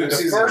 Oh, the dude, new the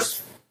season.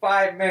 first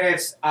 5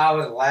 minutes, I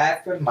was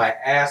laughing my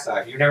ass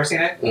off. You've never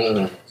seen it?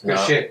 It's good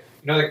shit.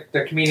 You know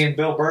the comedian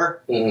Bill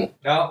Burr? Mm-hmm.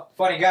 No?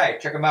 Funny guy.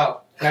 Check him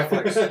out.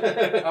 Netflix.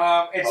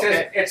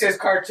 It's his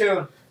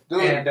cartoon. Dude,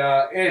 And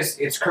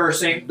it's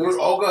cursing. dude,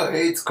 Olga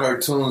hates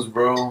cartoons,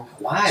 bro.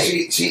 Why?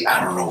 She,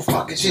 I don't know,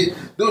 fucking shit.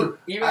 Dude,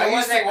 Even I the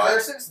ones used to that watch-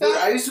 curse and dude, stuff?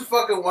 I used to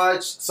fucking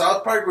watch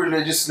South Park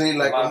religiously,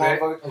 like a Love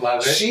motherfucker. it. Love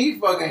it. She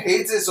fucking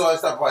hates it, so I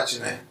stopped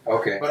watching it.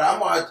 Okay. But I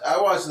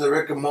watch the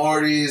Rick and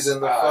Morty's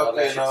and the I love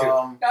that fucking shit too.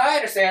 No, I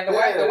understand.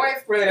 The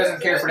wife really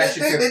doesn't care for that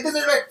shit too. They think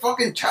they're like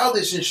fucking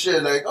childish and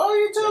shit. Like, oh,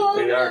 you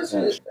too. They are.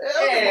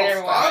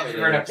 Everyone has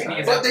different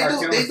opinions But on they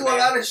cartoons, do a man.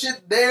 lot of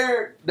shit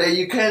there that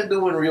you can't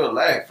do in real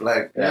life.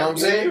 Like, you know what I'm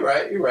saying?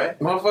 You're right.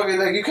 Motherfucker,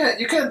 like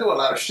you can't do a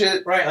lot of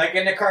shit. Right, like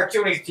in the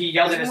cartoon, he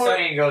yells at his son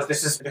and he goes,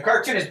 the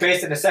cartoon is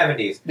based in the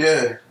 70s.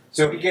 Yeah.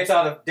 So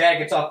the dad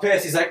gets all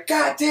pissed. He's like,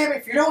 God damn it,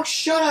 if you don't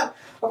shut up,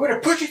 I'm going to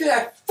push you to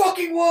that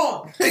fucking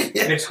wall. And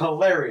it's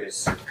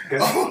hilarious.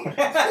 Oh.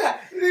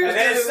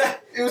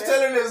 He was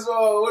telling his,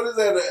 what is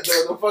that,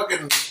 the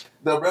fucking,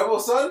 the rebel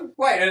son?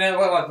 Wait, and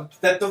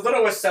then the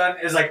littlest son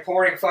is like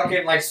pouring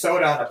fucking like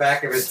soda on the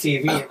back of his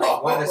TV in like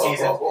one of the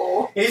seasons.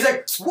 And he's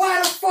like,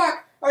 why the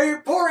fuck are you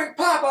pouring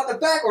pop on the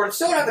back or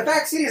soda on the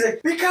back seat? He's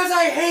like, because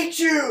I hate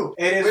you.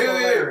 It is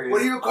hilarious. What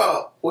do you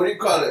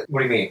call it? What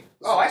do you mean?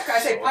 Oh, I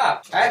say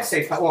pop. I had to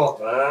say pop.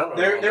 Well,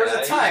 there was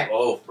a time.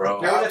 Both,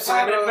 bro. There was a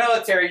time in the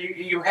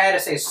military you had to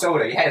say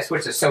soda. You had to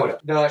switch to soda.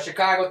 The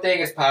Chicago thing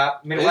is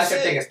pop. Midwestern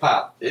Is it? thing is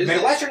pop. Is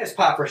Midwestern is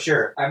pop for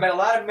sure. I met a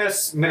lot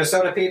of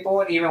Minnesota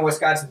people and even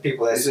Wisconsin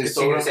people that They say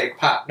continue to soda? say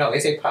pop. No, they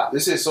say pop.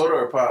 This is soda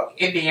or pop?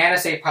 Indiana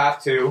say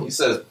pop too. He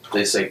says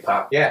they say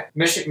pop. Yeah,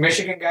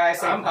 Michigan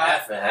guys say I'm pop.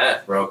 half and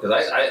half, bro. Because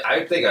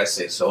I think think I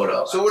say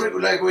soda. So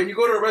like when you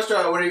go to a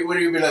restaurant, what do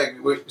you be like?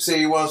 Say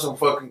you want some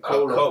fucking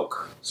cola.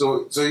 Coke.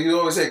 So you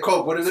always say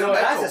Coke. What is it? So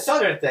that's a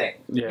Southern thing.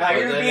 Yeah. Now But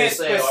you're then being they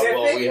say, specific.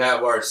 oh, well, we have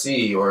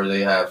RC, or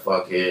they have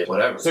fucking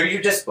whatever. So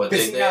you just But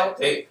pissing out.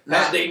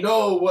 they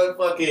know what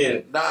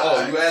fucking. Nah.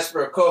 Oh, you ask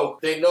for a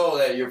Coke. They know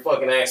that you're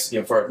fucking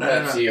asking for a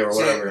Pepsi or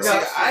whatever. See, No,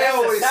 I that's the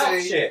always South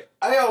say- shit.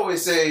 I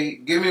always say,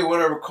 give me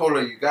whatever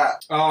cola you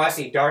got. Oh, I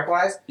see. Dark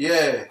wise.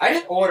 Yeah. I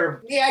just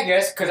order. Yeah, I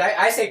guess because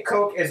I say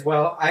Coke as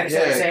well. I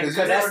understand what you're saying 'cause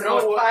because you that's never the know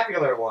most what-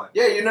 popular one.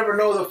 Yeah, you never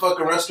know the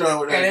fucking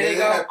restaurant with And then they you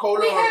go, have cola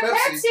we or have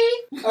Pepsi.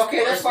 Pepsi.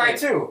 Okay, that's fine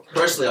too.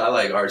 Personally, I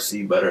like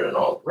RC better than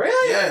all.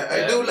 Really? Yeah, I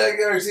Yeah. do like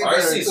RC better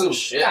RC's some too.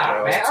 shit, Nah,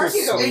 bro. man,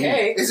 RC's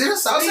okay. Is it a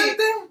Southside Sweet.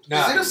 thing?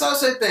 Nah. Is it a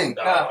Southside thing?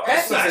 No, it's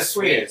Pepsi's not the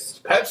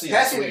sweetest. Pepsi's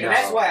Pepsi, sweet. and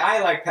that's why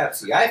I like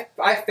Pepsi.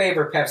 I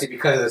favor Pepsi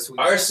because of the sweet.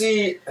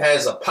 RC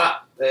has a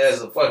pop. It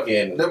has a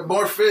fucking. They're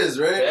more fizz,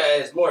 right? Yeah,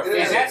 it's more And And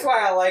physical. that's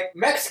why I like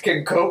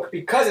Mexican Coke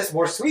because it's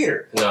more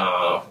sweeter.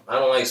 No, I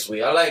don't like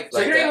sweet. I like. So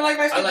like you don't that. even like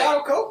Mexican I like-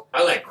 bottle Coke?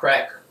 I like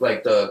crack,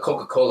 like the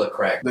Coca-Cola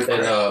crack The and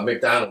crack.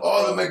 McDonald's.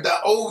 Oh, bro. the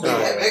McDonald's. Oh, they No,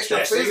 have extra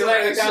that's- So fizz you in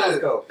like that McDonald's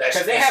shit. Coke That's-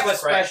 because they have a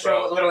that's crack, special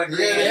bro. little Yeah,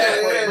 ingredient. yeah,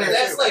 they put in yeah. there,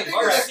 That's too. like I think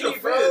it's extra RC,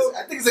 fizz. bro.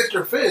 I think it's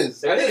extra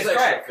fizz. It I think is it's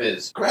extra crack.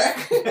 fizz.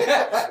 Crack.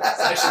 It's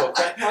actual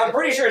crack. I'm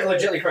pretty sure it's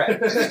legitly crack.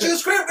 Did you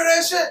scream for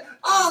that shit?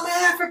 Oh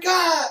man, I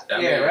forgot.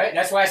 I Yeah, mean, right.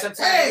 That's why sometimes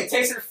Hey! it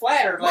tastes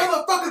flatter. Like,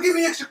 Motherfucker, give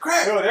me extra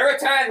crack. no, there are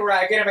times where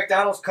I get a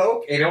McDonald's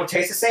Coke and it don't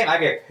taste the same. I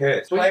get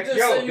pissed. But you Like, just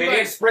yo, said they you like-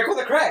 didn't sprinkle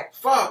the crack.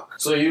 Fuck.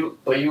 So you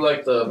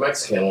like the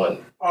Mexican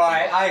one? Oh,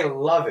 I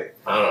love it.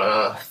 I don't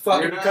know.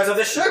 Fucking You're because of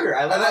the sugar.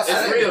 I love like-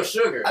 It's it. real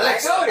sugar. I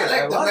like, I know it. I like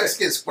I the love it.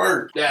 Mexican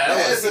squirt. Yeah, That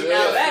that is was a- good.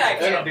 now that I In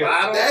can't a do.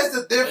 bottle. That's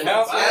the difference.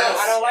 No,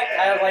 I don't like.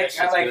 I Yeah, like. that I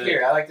shit's like good.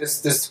 here. I like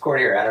this quart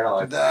here. I don't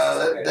know.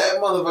 That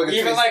motherfucker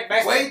Even tastes like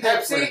Mexican way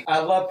Pepsi. different. I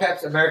love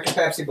Pepsi. American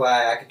Pepsi, but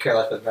I could care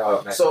less with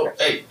Mexican So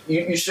Pepsi. hey,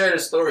 you shared a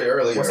story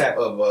earlier What's that?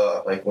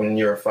 of like when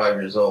you were 5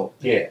 years old.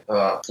 Yeah.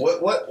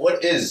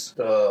 What is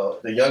the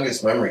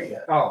youngest memory you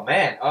have? Oh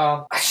man.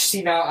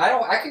 See now,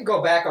 I can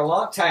go back a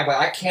long time, but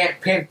I can't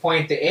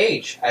pinpoint the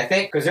age. I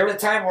think because there was a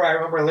time where I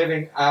remember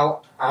living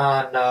out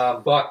on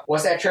Buck.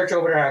 What's that church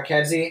over there on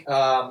Kedzie?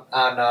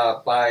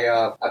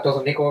 By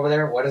Abdul Nico over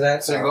there. What is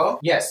that? Single?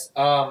 Yes.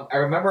 I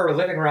remember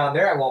living around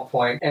there at one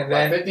point, and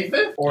then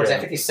 55th? or is Yeah.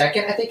 that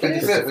 52nd? I think it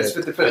is. 55th. It's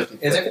 55th.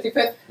 Is it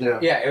 55th? Yeah.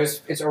 Yeah. It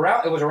was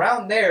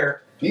around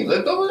there. You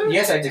lived over there?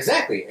 Yes,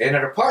 exactly. In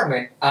an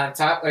apartment on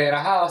top in a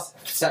house,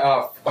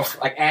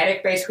 like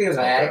attic basically. It was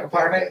an attic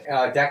apartment,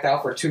 decked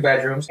out for 2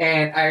 bedrooms.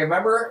 And I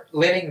remember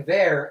living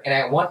there. And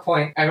at one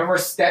point, I remember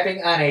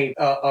stepping on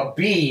a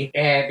bee,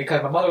 and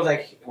because my mother was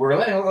like, "We're in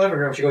the living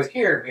room," she goes,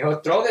 "Here,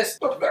 throw this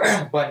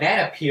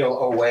banana peel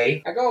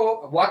away." I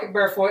go walking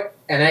barefoot,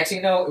 and next thing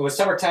you know, it was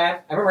summertime.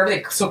 I remember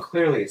everything so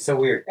clearly. It's so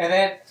weird. And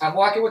then I'm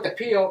walking with the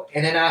peel,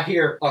 and then I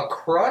hear a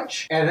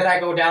crunch, and then I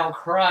go down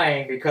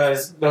crying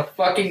because the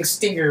fucking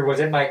stinger was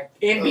in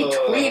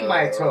between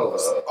my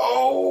toes.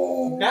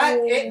 Oh. Not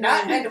in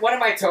one of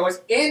my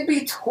toes, in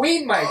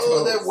between my toes.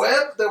 Oh, the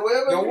web.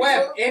 The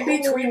web in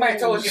between my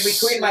toes, in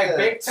between my shit.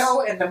 big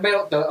toe and the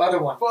middle, the other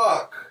one,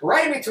 Fuck.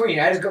 right in between.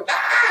 I just go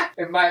ah!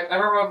 And I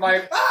remember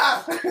my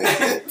Ah.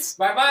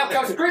 my mom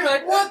comes screaming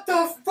like, "What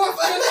the fuck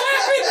just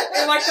happened?"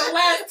 In like the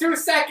last 2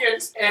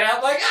 seconds, and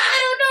I'm like, "I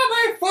don't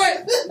know, my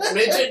foot."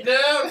 Midget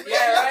down?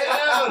 Yeah,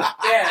 right.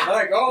 Yeah, I'm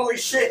like, holy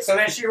shit. So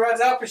then she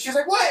runs up and she's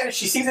like, "What?" And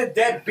she sees a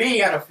dead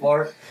bee on the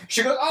floor.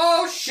 She goes,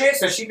 "Oh shit!"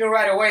 So she knew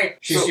right away.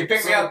 She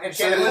picked me up and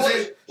she had to was pull it-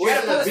 it. She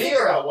had to pull Was the it a bee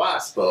stinger or a out.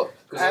 wasp, though?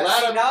 Because a I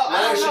lot of don't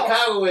know.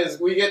 Chicagoans,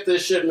 we get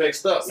this shit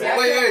mixed up, Yeah. man. I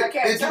Wait.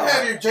 can't Did you tell.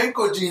 have your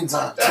Jenko jeans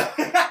on?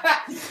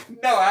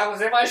 No, I was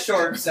in my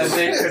shorts because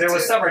it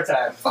was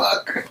summertime.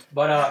 Fuck.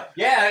 But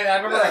yeah, I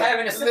remember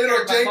having to sit there Little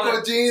with my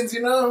mother Jenko jeans,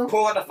 you know?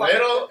 pulling the fucking.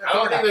 Little, I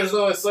don't think there's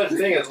no such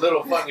thing as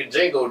little fucking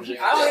Jingo jeans.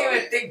 I don't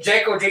even think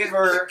Janko jeans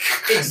were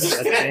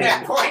existing at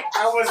that point.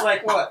 I was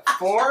like, what,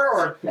 4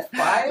 or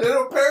 5?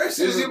 Little This parachutes.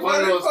 is You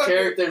one of those motherfucker.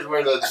 characters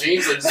where the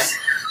jeans are just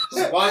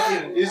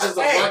walking. It's just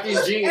a Hey, walking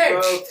jeans, hey.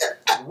 bro.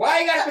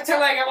 Why you gotta pretend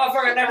like a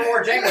motherfucker never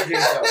wore Janko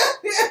jeans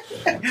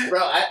though? Bro,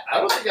 I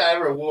don't think I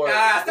ever wore Nah,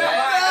 that.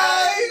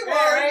 Nah, you Yeah,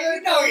 wore right? it.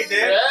 You know you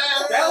did. Yeah.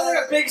 That was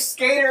like a big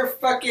skater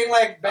fucking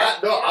like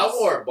back. No, I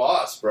wore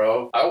Boss,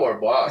 bro. I wore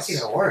Boss.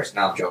 That's even worse.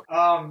 No, I'm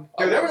joking.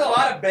 Dude, there was a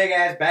lot of big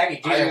ass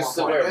baggy jeans I at used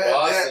one to point. wear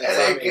Boss That and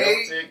LA Tommy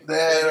Gate, Hilfiger.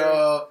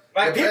 that,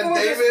 Like the people Ben would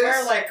just Davis.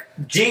 wear like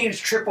jeans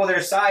triple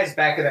their size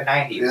back in the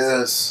 90s.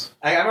 Yes.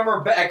 Like, I remember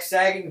back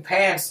sagging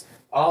pants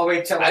all the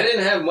way till I like,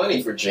 didn't have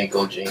money for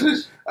Jinko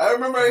jeans. I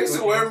remember I used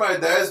to wear my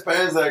dad's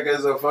pants like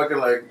as a fucking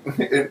like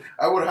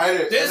I would hide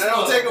it This and then I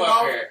would take them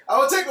off. motherfucker. I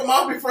would take them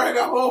off before I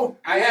got home.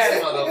 I This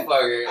had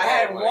motherfucker. I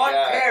had Oh my one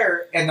God.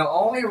 pair, and the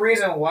only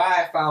reason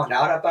why I found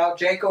out about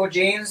Janko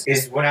jeans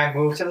is when I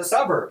moved to the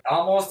suburb.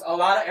 Almost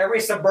every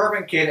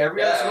suburban kid,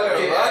 every other suburban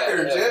kid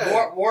rockers,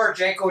 yeah. wore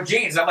Janko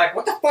jeans. I'm like,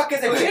 what the fuck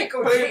is a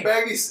Janko Put jean?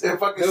 baggy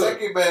fucking Dude.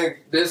 sucky bag.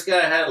 This guy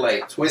had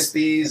like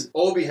twisties.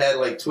 Obi had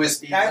like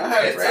twisties. I I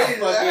had It's a braids,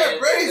 fucking- I had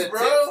braids, the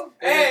bro.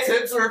 And the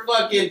tips were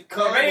fucking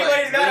coming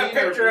anybody's got a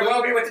green or picture of blue.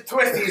 Obi with the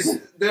twisties,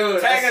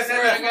 Dude, tag I us in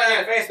swear the to God.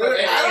 fucking Facebook.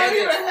 Dude, I don't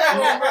even have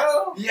one,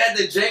 bro. He had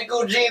the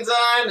Janko jeans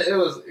on.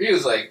 He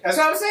was like, That's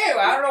what I'm saying.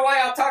 I don't know why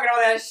y'all talking all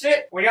that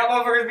shit when y'all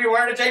motherfuckers be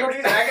wearing the Janko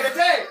jeans back in the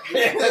day.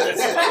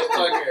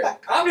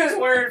 I'm just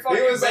wearing fucking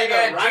He was like big a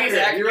ass rocker. jeans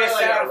that You were actually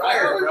like set a on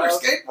fire, rocker, We bro. were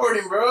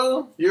skateboarding,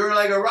 bro. You were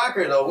like a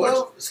rocker though.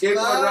 Well, Skateboard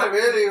Not rocker.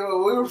 really.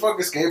 We were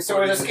fucking skateboarding. So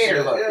it was a and skater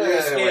shit. look. Yeah, You were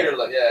a skater,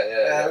 like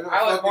yeah. we were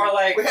I was fucking- more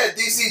like- we had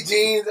DC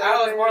jeans.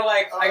 I was more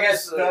like, I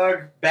guess, so, thug,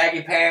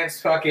 baggy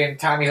pants, fucking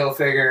Tommy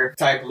Hilfiger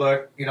type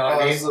look. You know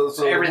what I mean?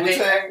 so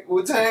Everything.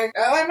 Wu-Tang.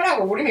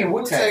 What do you mean Wu-Tang?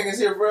 Wu-Tang is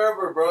here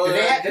forever, bro. Do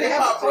they have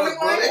hip-hop a clothing look,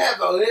 bro. line? They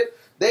have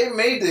they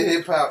made the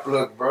hip-hop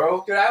look,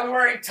 bro. Dude, I was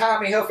wearing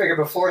Tommy Hilfiger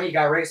before he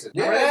got racist.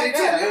 Yeah, Remember me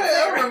that? too.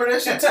 Yeah, I remember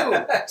that shit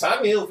too.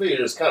 Tommy Hilfiger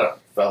just kind of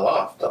fell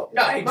off though.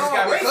 No, he just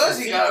got because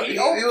racist. he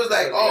was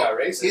like, He oh, got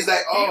racist. he's like,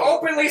 He oh,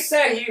 openly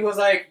said, he was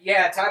like,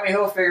 yeah, Tommy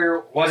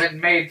Hilfiger wasn't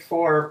made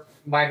for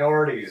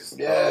minorities.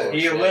 yeah.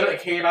 He shit. literally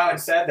came out and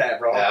said that,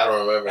 bro. Yeah, I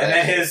don't remember And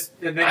that.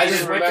 then I he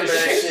just went to remember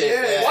that shit.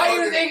 shit. Yeah. Why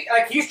do you think,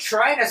 like, he's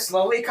trying to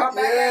slowly come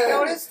back, I Yeah.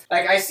 noticed?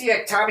 Like, I see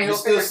a Tommy You Hilfiger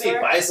still see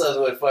sweater.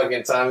 Paisas with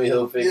fucking Tommy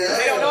Hilfiger. Yeah.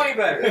 They don't know any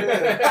better.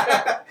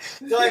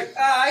 They're like,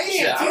 he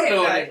Shit, I don't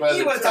know any better.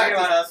 He wasn't talking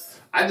about us.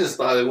 I just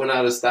thought it went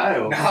out of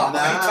style. No, he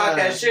talked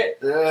that shit.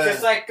 Yeah.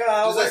 Just like,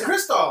 Just like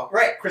Crystal.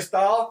 right,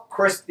 Cristal.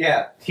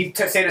 Yeah. He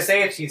say the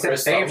same, he said the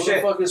same Who shit.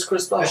 the fuck is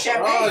Cristal? The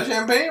champagne. Oh,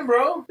 champagne,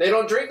 bro. They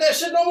don't drink that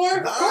shit no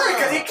more? Nah. Of course,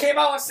 because he came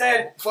out and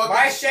said, Fucking-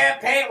 my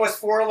champagne was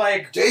for,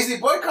 like, Jay-Z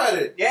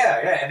boycotted. yeah.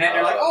 And then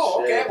they're like,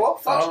 Oh, okay, shit. well,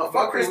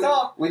 fuck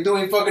Cristal. We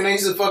doing fucking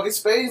Ace of fucking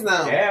Spades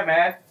now. Yeah,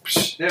 man.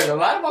 There's a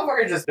lot of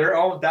motherfuckers just their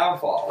own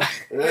downfall.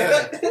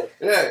 Yeah.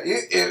 Yeah.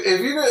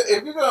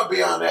 If you're gonna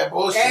be on that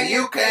bullshit, And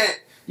you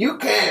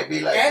can't be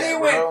like And that, he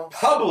bro. went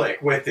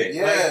public with it.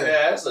 Yeah. Like,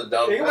 Yeah, that's a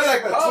dumb He It went was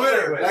like a public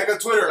Twitter, with it. like a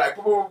Twitter, like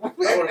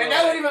and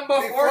that was even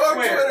before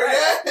Twitter.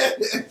 Right?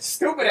 yeah.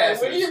 Stupid Man,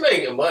 ass. when you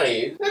making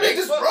money, They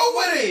just roll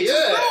with it.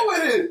 Just roll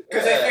with it.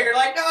 Because they figured,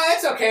 like, no,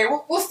 it's okay.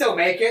 We'll still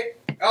make it.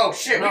 Oh,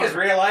 shit. We No. just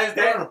realized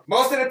that No.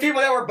 most of the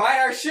people that were buying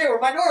our shit were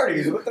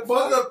minorities. What the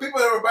Most fuck? of the people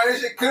that were buying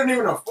shit couldn't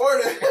even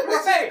afford it.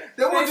 Right.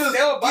 They were just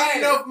still buying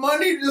getting it. enough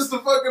money just to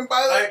fucking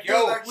buy Like,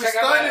 yo, like we check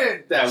out my-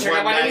 stunning. That Check out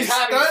one my night, new We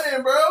Tommy.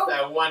 stunning, bro.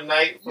 that one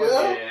night, Yeah.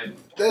 fucking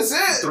That's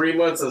it. 3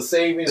 months of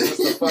savings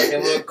just to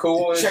fucking look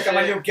cool and Check out shit.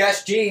 my new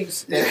Guess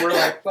jeans. That were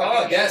like Oh,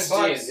 fucking Guess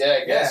 $80. jeans.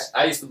 Yeah, Guess.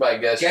 I used to buy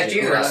Guess Guess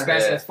jeans are right.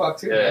 expensive as fuck,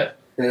 too. Yeah. man.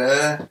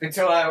 Yeah.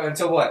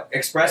 Until what?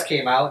 Express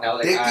came out, and I was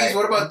like, Dickies. alright.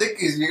 What about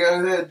Dickies? You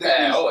guys had Dickies?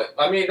 Yeah,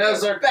 I mean,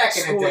 those are Back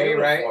in the school day,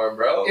 uniform,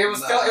 bro. It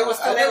was still I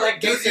that never- like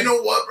dude, you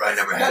know what? Bro? I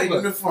never had a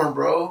Look. uniform,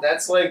 bro.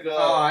 That's like You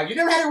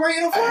never had to wear a I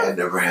uniform? had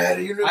never had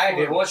a uniform. I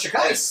did. Well,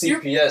 Chicago. that's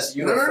CPS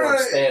No, no, uniform no.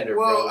 standard,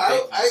 Well,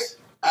 bro.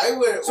 I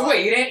went. So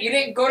wait, you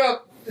didn't go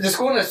to the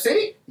school in the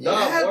city? No,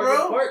 Yeah, Morgan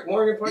bro. Park.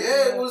 Morgan Park.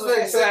 Yeah, it was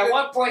like- So at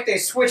one point they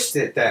switched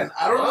it then.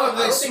 I don't know if I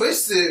they don't think-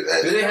 switched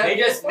it. Do they have They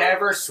just uniform?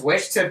 never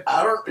switched to.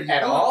 I don't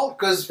At all?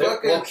 because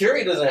fucking. Well,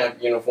 Curie doesn't have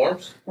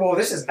uniforms. Well,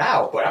 this is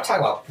now, but I'm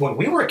talking about when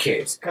we were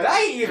kids. Because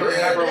I even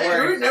remember we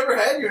wearing. never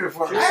had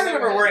uniforms. I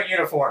remember wearing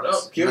uniforms.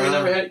 No, Curie No.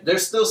 never had.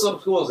 There's still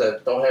some schools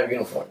that don't have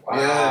uniforms.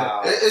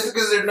 Wow. Yeah, it's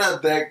because they're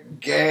not that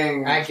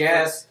gang. I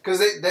guess. Because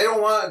they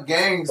don't want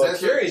gangs. But That's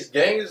Curie's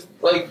gang is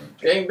like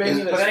gang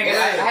banging. But then again,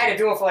 Yeah. I had to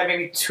do it for like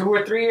maybe 2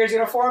 or 3 years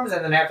uniforms,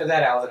 and then after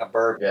that I was in a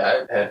bird.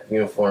 Yeah, I had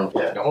uniforms.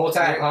 Yeah, The whole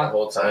time, the huh?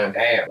 whole time.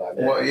 Damn.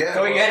 Well, yeah.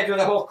 So you had to do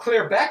the whole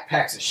clear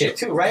backpacks and shit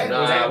too, right? Was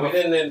Nah, that- we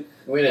didn't.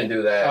 We didn't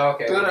do that. Oh,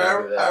 okay. Dude,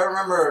 I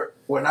remember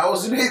when I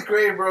was in 8th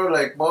grade, bro,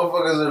 like,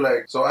 motherfuckers are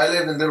like, so I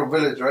lived in Little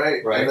Village,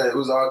 right? Right. And it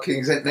was all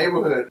King's Head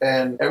neighborhood,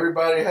 and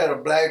everybody had a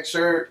black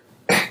shirt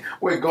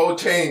with gold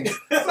chains.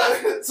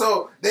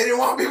 So they didn't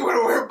want people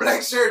to wear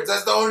black shirts.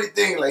 That's the only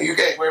thing. Like, you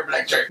can't wear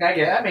black shirts. I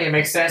get. I mean, it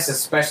makes sense,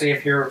 especially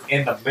if you're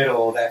in the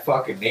middle of that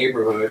fucking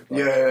neighborhood.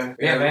 Yeah.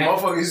 Yeah, man.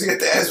 Motherfuckers used to get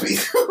the ass beat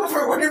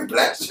for wearing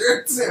black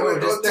shirts and Dude,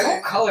 with just gold the whole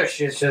chains. color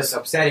shit's just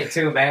upsetting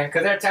too, man.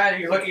 Because there are times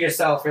you look at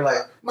yourself, you're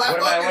like, My what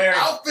am I fucking wearing?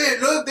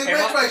 outfit, look, they Am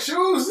match I- my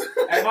shoes.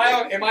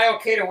 am I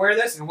okay to wear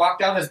this and walk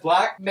down this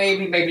block?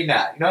 Maybe, maybe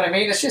not. You know what I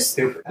mean? It's just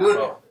stupid. Dude,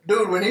 Oh.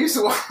 dude, when he used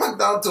to walk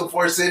down to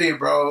Fort City,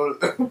 bro,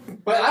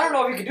 But I don't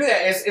know if you can do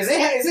that. Is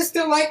it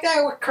still like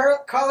that with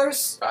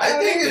colors? I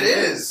think it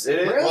is. It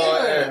is. Really?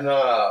 Well,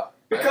 and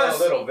Because- I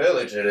know Little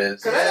Village, it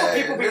is. Because I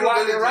know people be Little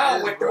walking Village around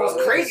is, with the bro.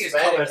 most craziest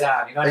Hispanic- colors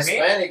on. You know what I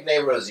mean? Hispanic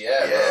neighborhoods,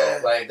 yeah, Yeah.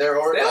 bro. Like they're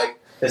Still? like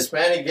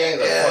Hispanic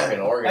gangs are Yeah. fucking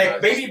organized.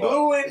 Like baby as fuck.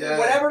 blue and Yeah.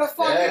 whatever the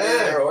fuck. Yeah, it is. dude,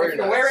 they're If organized.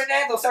 you're wearing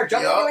that, they'll start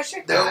jumping Yup. you and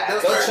shit. They'll- Ah, they'll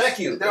They'll start- check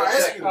you. they'll They'll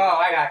ask check you. Oh,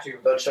 I got you.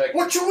 They'll check you.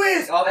 What you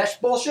is? All that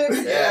bullshit.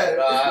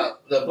 Yeah,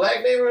 the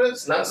black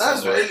neighborhoods, not so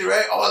That's much. really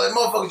right. Oh, that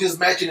motherfucker just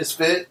matching his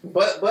fit.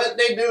 But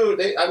they do.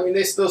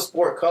 They still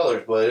sport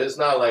colors, but it's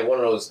not like one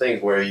of those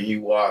things where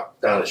you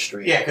walk down the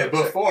street. Yeah, because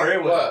before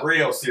it was What?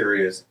 real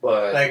serious.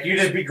 But Like you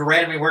just be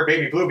randomly wear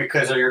baby blue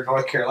because you're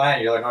North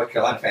Carolina. You're like a North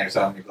Carolina fan or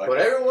something. You'd be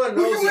like, everyone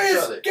knows who you each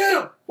is? other. Get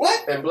him.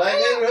 What? In black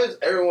neighborhoods,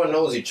 everyone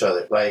knows each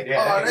other. Like,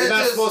 Yeah. you're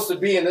not supposed to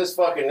be in this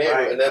fucking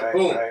neighborhood, and then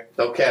boom,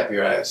 they'll cap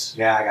your ass.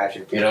 Yeah, I got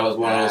you. You know, it's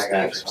one of those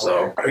things.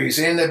 So, Are you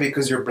saying that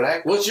because you're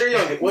black? what's your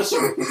youngest? What's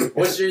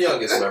your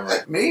youngest memory?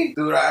 Me?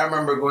 Dude, I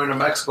remember going to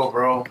Mexico,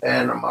 bro.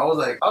 And I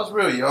was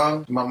real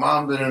young. My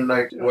mom didn't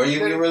like. Were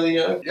you really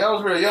young? Yeah, I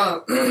was really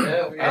young.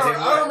 Yeah. I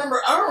don't remember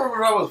if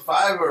I was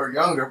 5 or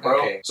younger, bro.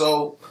 Okay.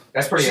 So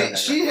That's pretty young.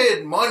 she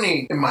hid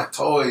money in my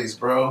toys,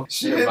 bro.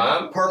 She Your hid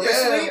mom?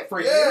 Purposely?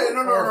 For you?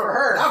 No, Or for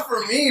her? Not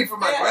for me, for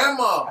my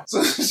grandma.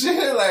 So she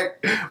had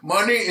like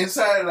money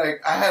inside,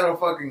 like I had a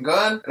fucking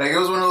gun. Like it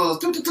was one of those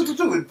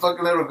with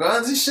fucking little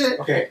guns and shit.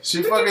 Okay.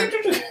 She fucking,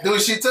 dude,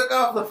 she took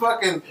off the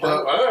fucking,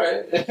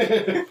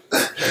 Alright.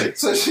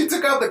 so she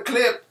took out the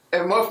clip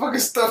and motherfucking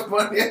stuffed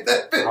money in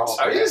that bitch. Oh,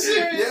 Are you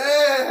serious?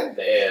 Yeah.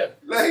 Damn.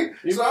 Like,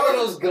 You so remember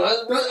those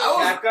guns, bro?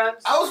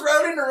 Shotguns? I was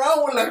riding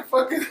around with like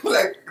fucking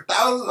like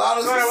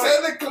 $1,000 to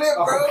send the clip,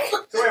 bro.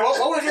 So wait,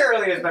 what was your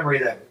earliest memory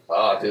then?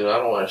 Oh, dude, I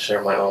don't want to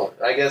share my own.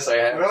 I guess I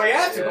have. Well, you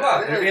have to. Come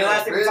on. It'll be the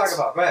last thing we talk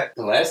about. Go ahead.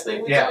 The last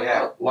thing we Yeah, talked yeah.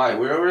 about? Why?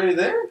 We're already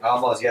there?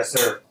 Almost, yes,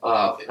 sir.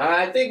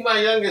 I think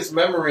my youngest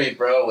memory,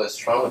 bro, was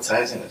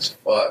traumatizing as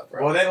fuck,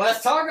 bro. Well, then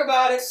let's talk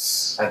about it.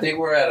 I think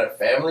we're at a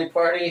family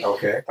party.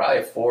 Okay.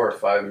 Probably 4 or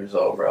 5 years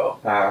old, bro.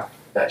 I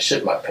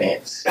shit my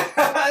pants. Okay. It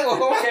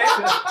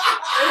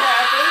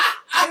happens.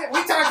 We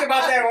talked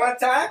about that one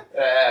time.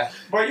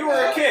 But you were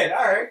a kid.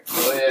 All right.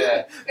 Oh,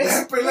 yeah. It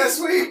happened last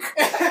week.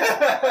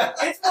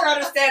 It's more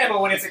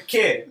understandable when it's a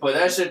kid. But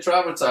that shit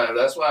traumatized.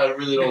 That's why I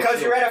really don't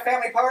Because you're at a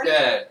family party?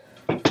 Yeah.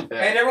 And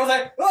everyone's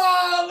like,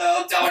 oh,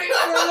 little Tony.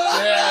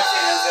 Yeah,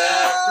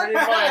 pretty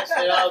much.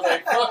 And I was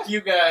like, fuck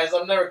you guys.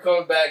 I'm never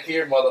coming back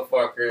here,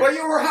 motherfucker. But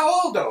you were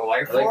how old, though?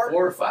 Like 4? Like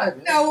 4 or 5.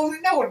 Man. No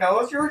one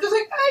knows. You were just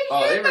like,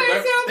 Oh, they I remember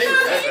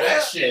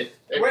that shit.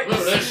 They Wait,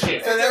 remember that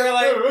shit. So they were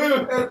like,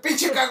 El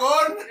pinche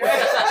cagón.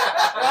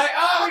 like,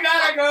 oh, we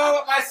gotta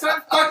go. My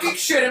son fucking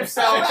shit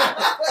himself.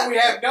 We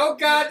have no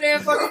goddamn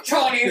fucking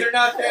chonies or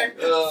nothing.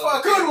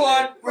 Good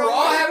one. We're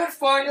all having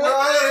fun. You're Bro,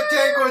 like, I had a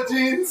Janko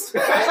jeans.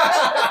 now we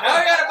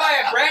gotta buy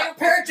a brand new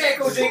pair of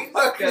Janko jeans.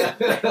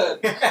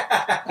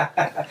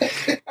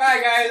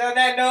 Alright, guys, on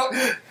that note,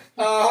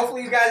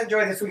 hopefully you guys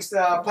enjoyed this week's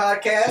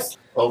podcast.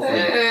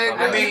 Hopefully.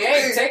 I mean,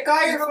 hey, take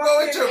all your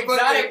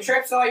exotic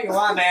trips all you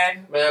want,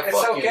 man. Man, It's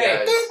fuck you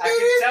okay. guys.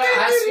 I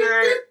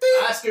can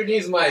tell Oscar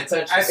needs my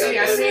attention. I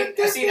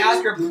seen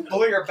Oscar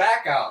pull your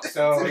back out,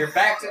 so you're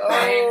back to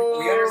pain.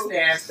 We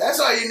understand. That's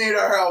why you need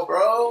our help,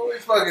 bro. We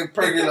fucking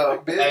pergola,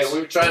 bitch. Hey, we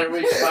were trying to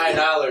reach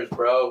 $5,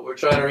 bro. We're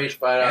trying to reach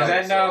 $5. And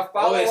then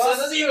follow so us.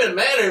 it doesn't even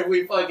matter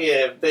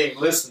if they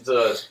listen to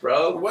us,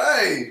 bro.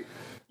 Why?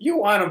 You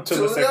want them to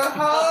To listen. the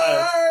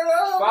heart of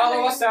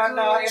Follow us on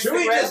Should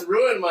we Instagram. just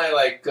ruin my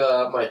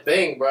my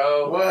thing,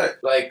 bro? What?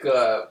 Like,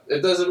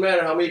 it doesn't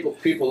matter how many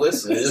people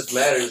listen. It just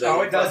matters that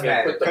Oh, we it does fucking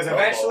matter put the because promo.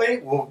 eventually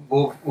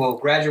we'll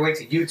graduate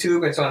to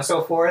YouTube and so on and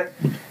so forth,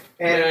 and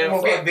Man,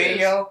 we'll get fuck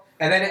video,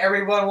 and then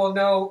everyone will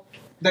know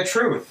the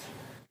truth.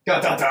 Da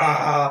da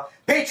da.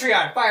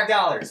 Patreon,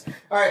 $5.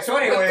 All right. So,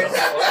 anyways,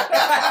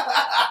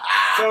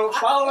 so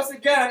follow us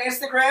again on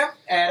Instagram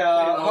at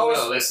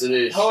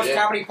Host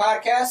Comedy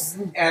Podcast,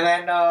 and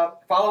then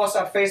follow us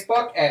on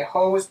Facebook at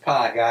Hose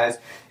Pod, guys.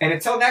 And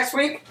until next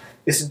week,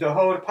 this is the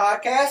Hose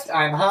Podcast.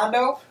 I'm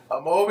Hondo.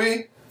 I'm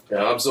Obi.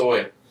 Yeah, I'm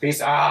Zoe.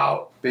 Peace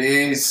out.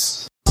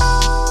 Peace.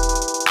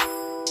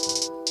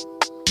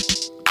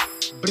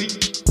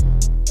 Bleep.